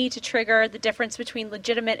seemed to me to trigger the difference between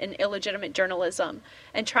legitimate and illegitimate journalism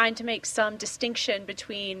and trying to make some distinction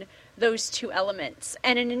between those two elements.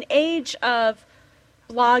 And in an age of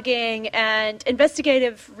blogging and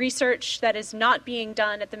investigative research that is not being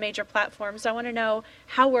done at the major platforms, I want to know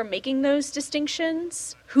how we're making those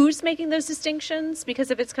distinctions, who's making those distinctions,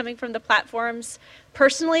 because if it's coming from the platforms,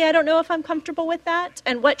 personally, I don't know if I'm comfortable with that,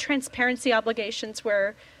 and what transparency obligations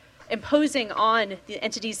we're imposing on the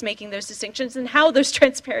entities making those distinctions and how those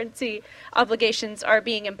transparency obligations are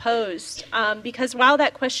being imposed. Because while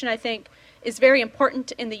that question, I think, is very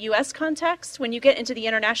important in the U.S. context, when you get into the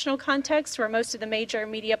international context where most of the major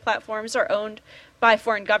media platforms are owned by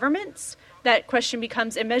foreign governments, that question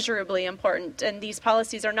becomes immeasurably important. And these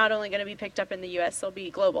policies are not only going to be picked up in the U.S., they'll be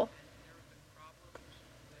global.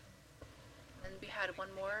 And we had one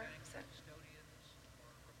more.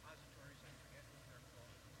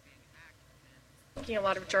 A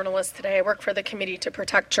lot of journalists today. I work for the Committee to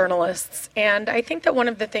Protect Journalists, and I think that one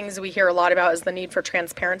of the things we hear a lot about is the need for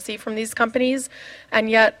transparency from these companies, and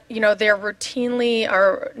yet, they're routinely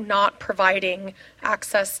are not providing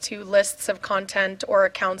access to lists of content or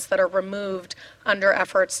accounts that are removed under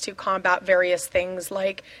efforts to combat various things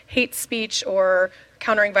like hate speech or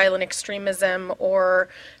countering violent extremism or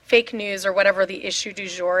fake news or whatever the issue du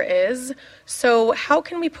jour is. So how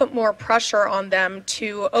can we put more pressure on them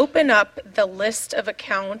to open up the list of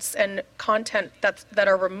accounts and content that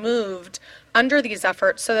are removed under these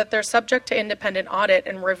efforts so that they're subject to independent audit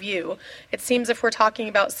and review? It seems if we're talking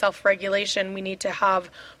about self-regulation, we need to have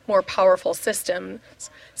more powerful systems.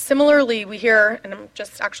 Similarly, we hear, and I'm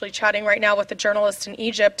just actually chatting right now with a journalist in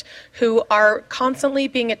Egypt, who are constantly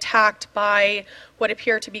being attacked by what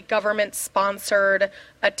appear to be government-sponsored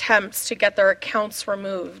attempts to get their accounts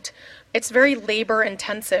removed. it's very labor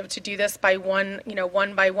intensive to do this by one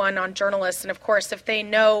by one on journalists. And of course, if they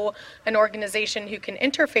know an organization who can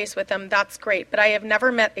interface with them, that's great. But I have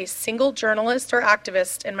never met a single journalist or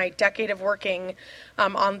activist in my decade of working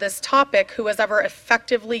on this topic who has ever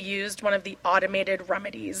effectively used one of the automated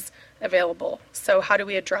remedies available. So how do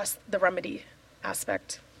we address the remedy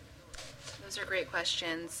aspect? Those are great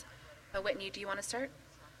questions. Whitney, do you want to start?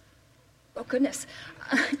 Oh, goodness.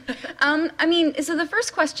 So the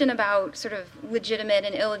first question about sort of legitimate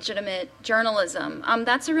and illegitimate journalism,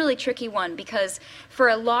 that's a really tricky one because for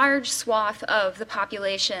a large swath of the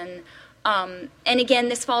population, and again,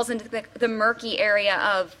 this falls into the murky area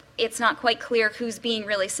of it's not quite clear who's being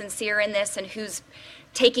really sincere in this and who's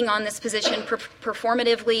taking on this position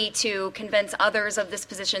performatively to convince others of this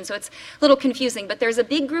position. So it's a little confusing, but there's a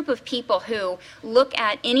big group of people who look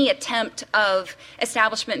at any attempt of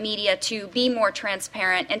establishment media to be more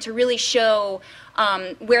transparent and to really show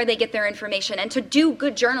where they get their information and to do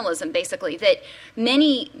good journalism, basically. That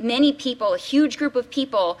many people, a huge group of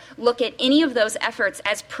people, look at any of those efforts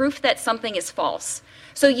as proof that something is false.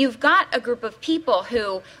 So you've got a group of people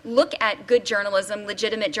who look at good journalism,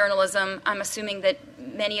 legitimate journalism. I'm assuming that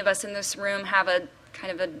many of us in this room have a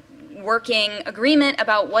kind of a working agreement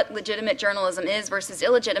about what legitimate journalism is versus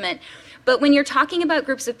illegitimate. But when you're talking about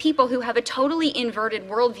groups of people who have a totally inverted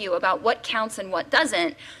worldview about what counts and what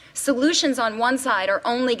doesn't, solutions on one side are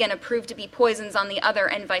only going to prove to be poisons on the other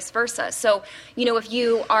and vice versa. So, if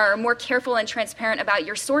you are more careful and transparent about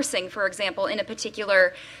your sourcing, for example, in a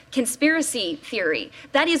particular conspiracy theory,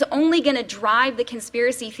 that is only going to drive the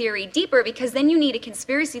conspiracy theory deeper because then you need a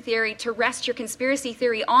conspiracy theory to rest your conspiracy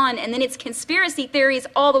theory on, and then it's conspiracy theories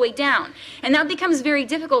all the way down. And that becomes very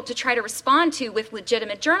difficult to try to respond to with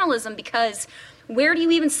legitimate journalism because where do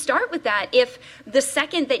you even start with that if the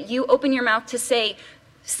second that you open your mouth to say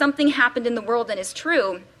something happened in the world and is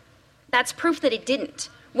true, that's proof that it didn't.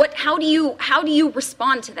 How do you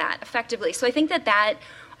respond to that effectively? So I think that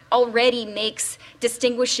already makes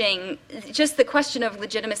distinguishing just the question of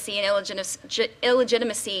legitimacy and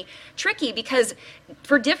illegitimacy tricky because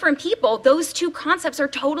for different people, those two concepts are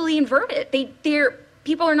totally inverted.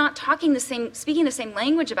 People are not speaking the same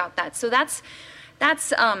language about that. So that's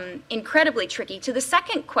incredibly tricky. To the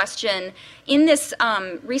second question, in this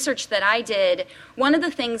research that I did, one of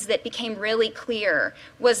the things that became really clear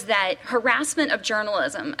was that harassment of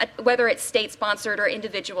journalism, whether it's state-sponsored or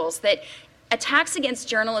individuals, that attacks against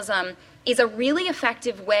journalism is a really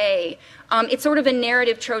effective way. It's sort of a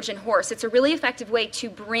narrative Trojan horse. It's a really effective way to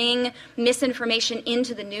bring misinformation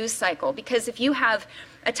into the news cycle because if you have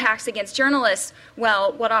attacks against journalists,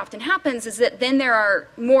 well, what often happens is that then there are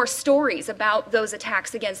more stories about those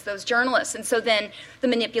attacks against those journalists. And so then the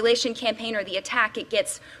manipulation campaign or the attack, it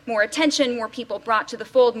gets more attention, more people brought to the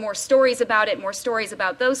fold, more stories about it, more stories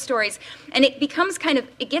about those stories. And it becomes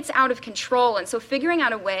it gets out of control. And so figuring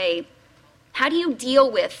out a way, how do you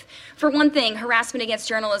deal with, for one thing, harassment against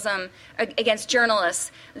journalism, against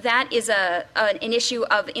journalists? That is an issue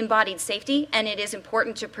of embodied safety, and it is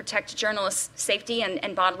important to protect journalists' safety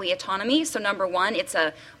and bodily autonomy. So number one, it's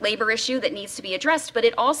a labor issue that needs to be addressed, but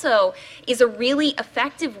it also is a really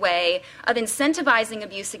effective way of incentivizing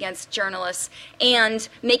abuse against journalists and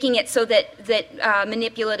making it so that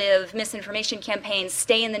manipulative misinformation campaigns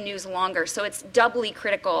stay in the news longer. So it's doubly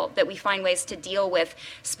critical that we find ways to deal with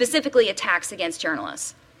specifically attacks against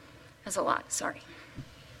journalists. That's a lot. Sorry.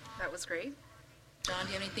 That was great. John,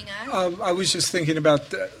 do you have anything to add? I was just thinking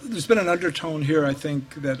about, there's been an undertone here, I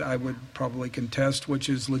think, that I would probably contest, which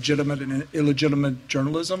is legitimate and illegitimate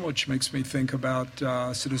journalism, which makes me think about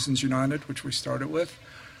Citizens United, which we started with.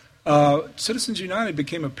 Citizens United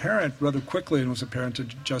became apparent rather quickly, and was apparent to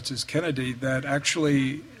Justice Kennedy, that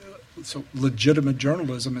actually legitimate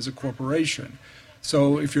journalism is a corporation.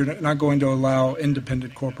 So if you're not going to allow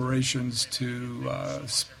independent corporations to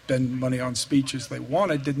spend money on speech as they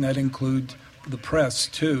wanted, didn't that include the press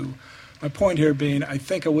too? My point here being, I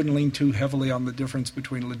think I wouldn't lean too heavily on the difference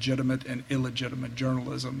between legitimate and illegitimate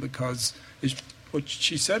journalism because what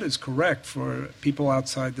she said is correct for people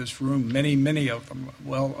outside this room, many of them,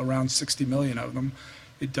 well, around 60 million of them.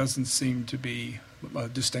 It doesn't seem to be a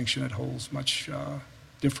distinction that holds much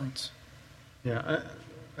difference. Yeah,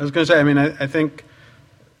 I was going to say, I think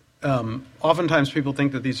oftentimes people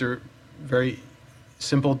think that these are very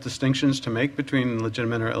simple distinctions to make between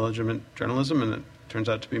legitimate or illegitimate journalism, and it turns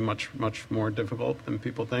out to be much more difficult than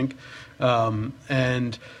people think. One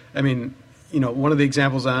of the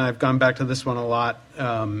examples, and I've gone back to this one a lot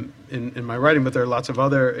in my writing, but there are lots of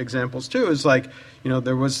other examples too, is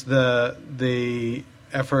there was the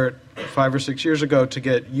effort 5 or 6 years ago to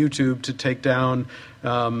get YouTube to take down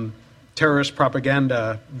terrorist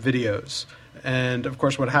propaganda videos. And of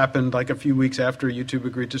course, what happened like a few weeks after YouTube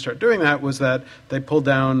agreed to start doing that was that they pulled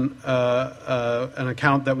down an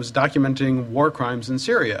account that was documenting war crimes in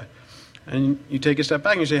Syria. And you take a step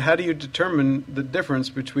back and you say, how do you determine the difference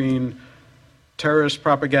between terrorist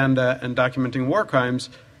propaganda and documenting war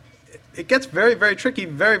crimes? It gets very, very tricky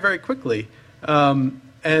very, very quickly.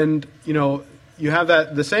 And you have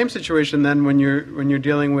the same situation then when you're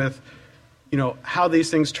dealing with how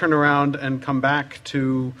these things turn around and come back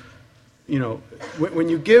to when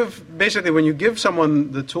you give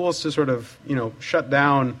someone the tools to sort of shut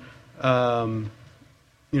down a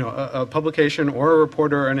publication or a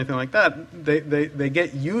reporter or anything like that, they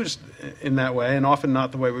get used in that way, and often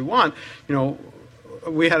not the way we want.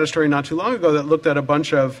 We had a story not too long ago that looked at a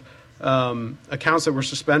bunch of accounts that were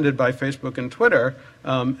suspended by Facebook and Twitter,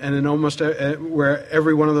 and in almost where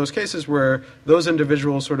every one of those cases where those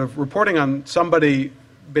individuals sort of reporting on somebody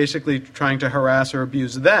basically trying to harass or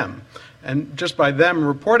abuse them. And just by them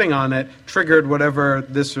reporting on it triggered whatever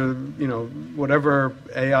whatever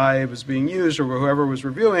AI was being used or whoever was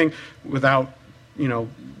reviewing without,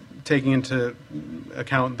 taking into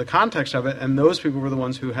account the context of it. And those people were the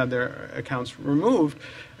ones who had their accounts removed.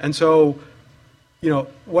 And so,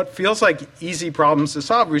 what feels like easy problems to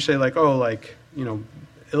solve, we say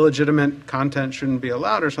illegitimate content shouldn't be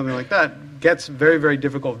allowed or something like that, gets very, very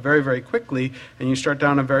difficult very, very quickly. And you start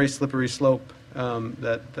down a very slippery slope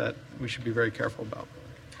that we should be very careful about.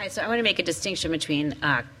 Hi, so I want to make a distinction between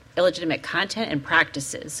illegitimate content and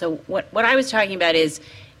practices. So what I was talking about is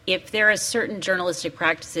if there are certain journalistic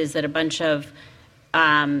practices that a bunch of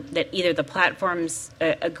that either the platforms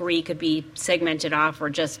agree could be segmented off, or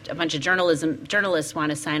just a bunch of journalists want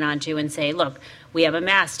to sign on to and say, look, we have a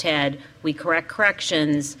masthead, we correct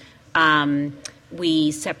corrections,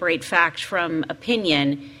 we separate fact from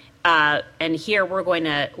opinion. And here we're going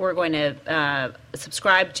to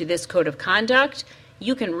subscribe to this code of conduct.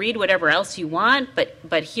 You can read whatever else you want, but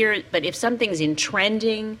if something's in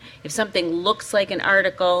trending, if something looks like an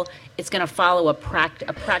article, it's going to follow a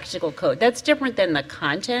practical code. That's different than the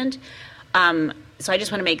content. So I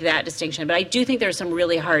just want to make that distinction. But I do think there are some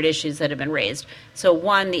really hard issues that have been raised. So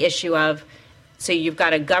one, the issue of, so you've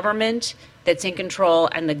got a government that's in control,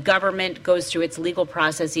 and the government goes through its legal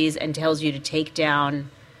processes and tells you to take down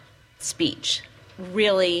speech.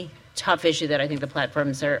 Really tough issue that I think the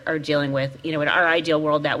platforms are dealing with. In our ideal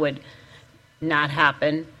world, that would not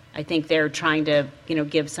happen. I think they're trying to,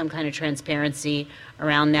 give some kind of transparency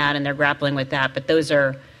around that, and they're grappling with that. But those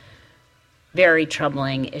are very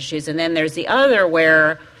troubling issues. And then there's the other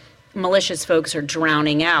where malicious folks are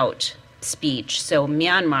drowning out speech. So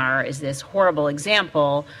Myanmar is this horrible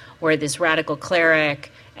example where this radical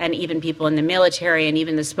cleric and even people in the military and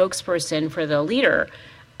even the spokesperson for the leader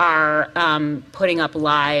are putting up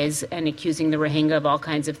lies and accusing the Rohingya of all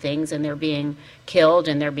kinds of things, and they're being killed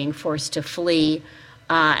and they're being forced to flee.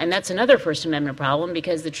 And that's another First Amendment problem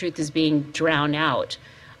because the truth is being drowned out.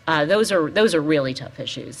 Those are really tough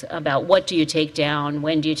issues about what do you take down,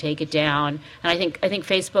 when do you take it down. And I think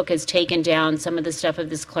Facebook has taken down some of the stuff of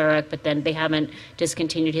this cleric, but then they haven't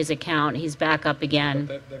discontinued his account. He's back up again.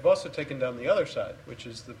 But they've also taken down the other side, which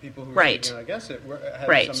is the people who were speaking against it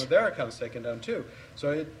had some of their accounts taken down too.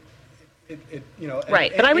 So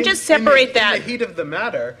right. But I would just separate that. In the heat of the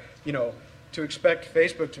matter, to expect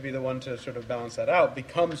Facebook to be the one to sort of balance that out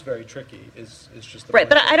becomes very tricky. Is just the right.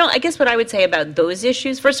 But I guess what I would say about those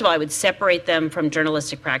issues, first of all, I would separate them from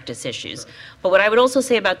journalistic practice issues. Sure. But what I would also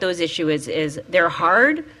say about those issues is they're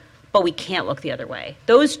hard, but we can't look the other way.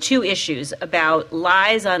 Those two issues about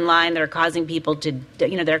lies online that are causing people to,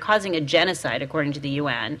 they're causing a genocide according to the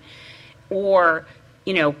UN, or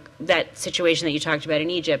that situation that you talked about in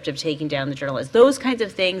Egypt of taking down the journalists. Those kinds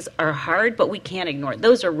of things are hard, but we can't ignore it.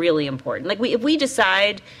 Those are really important. If we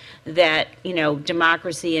decide that,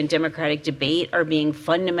 democracy and democratic debate are being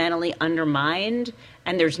fundamentally undermined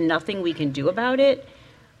and there's nothing we can do about it,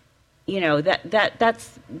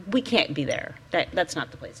 that's we can't be there. That's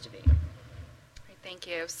not the place to be. Great, thank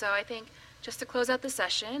you. So I think just to close out the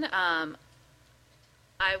session, I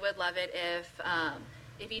would love it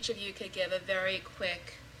if each of you could give a very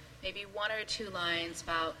quick, maybe 1 or 2 lines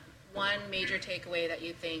about one major takeaway that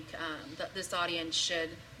you think that this audience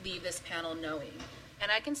should leave this panel knowing.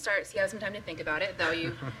 And I can start, so you have some time to think about it,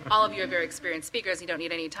 though all of you are very experienced speakers, you don't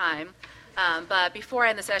need any time. But before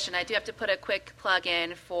I end the session, I do have to put a quick plug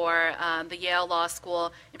in for the Yale Law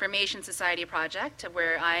School Information Society Project,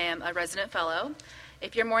 where I am a resident fellow.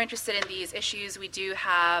 If you're more interested in these issues, we do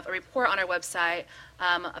have a report on our website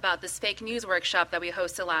about this fake news workshop that we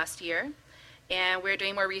hosted last year. and we're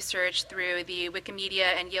doing more research through the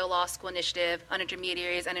Wikimedia and Yale Law School Initiative on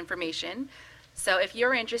Intermediaries and Information. So if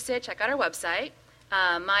you're interested, check out our website.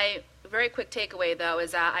 My very quick takeaway, though,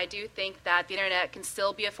 is that I do think that the internet can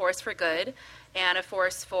still be a force for good and a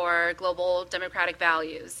force for global democratic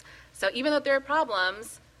values. So even though there are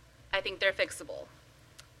problems, I think they're fixable.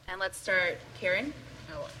 And let's start, Karen.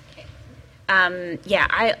 Oh, okay.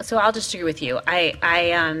 So I'll just agree with you.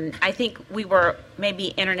 I think we were maybe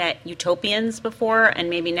internet utopians before, and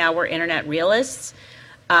maybe now we're internet realists,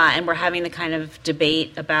 and we're having the kind of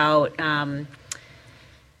debate about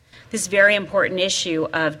this very important issue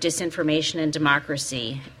of disinformation and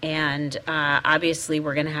democracy. And obviously,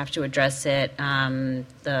 we're going to have to address it.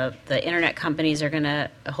 The internet companies are going to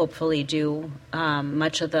hopefully do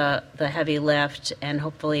much of the heavy lift, and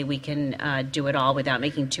hopefully we can do it all without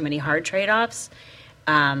making too many hard trade-offs.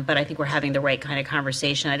 But I think we're having the right kind of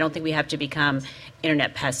conversation. I don't think we have to become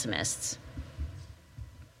internet pessimists.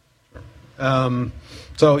 I'm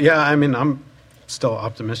still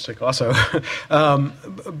optimistic also.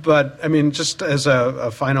 But I mean, just as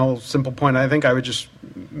a final simple point, I think I would just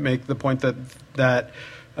make the point that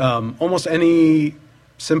almost any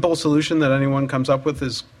simple solution that anyone comes up with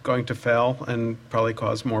is going to fail and probably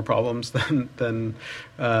cause more problems than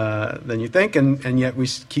you think, and yet we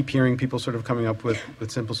keep hearing people sort of coming up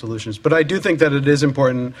with simple solutions. But I do think that it is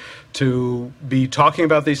important to be talking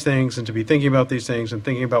about these things and to be thinking about these things and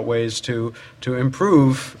thinking about ways to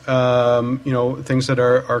improve things that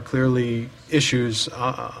are clearly issues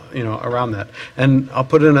around that. And I'll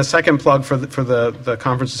put in a second plug for the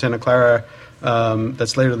conference in Santa Clara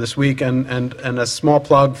that's later this week, and a small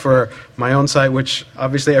plug for my own site, which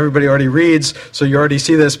obviously everybody already reads, so you already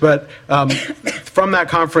see this, but from that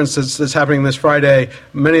conference that's happening this Friday,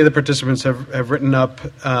 many of the participants have written up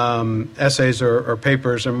essays or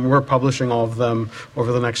papers, and we're publishing all of them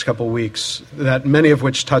over the next couple of weeks, that many of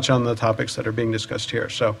which touch on the topics that are being discussed here.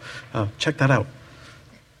 So check that out.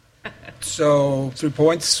 So 3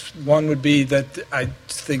 points. One would be that I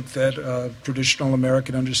think that traditional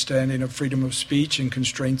American understanding of freedom of speech and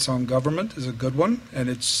constraints on government is a good one. And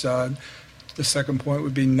it's the second point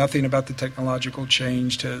would be nothing about the technological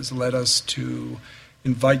change has led us to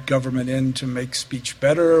invite government in to make speech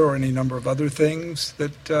better or any number of other things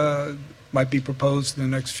that might be proposed in the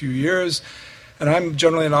next few years. And I'm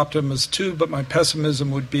generally an optimist too, but my pessimism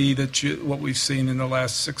would be that what we've seen in the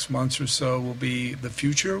last 6 months or so will be the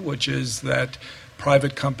future, which is that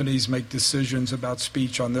private companies make decisions about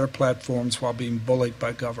speech on their platforms while being bullied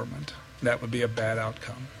by government. That would be a bad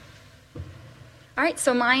outcome. All right,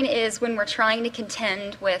 so mine is when we're trying to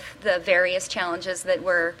contend with the various challenges that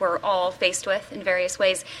we're all faced with in various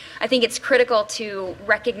ways, I think it's critical to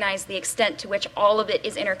recognize the extent to which all of it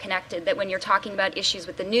is interconnected, that when you're talking about issues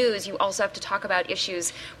with the news, you also have to talk about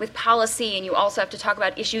issues with policy, and you also have to talk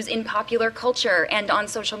about issues in popular culture and on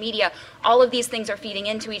social media. All of these things are feeding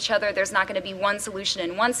into each other. There's not going to be one solution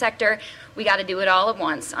in one sector. We got to do it all at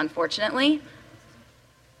once, unfortunately.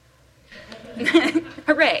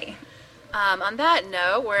 Hooray. On that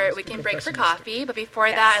note, we can break for coffee, but before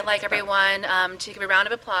that, I'd like everyone to give a round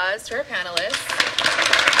of applause to our panelists.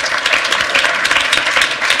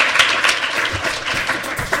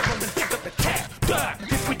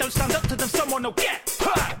 If we don't stand up to them, someone will get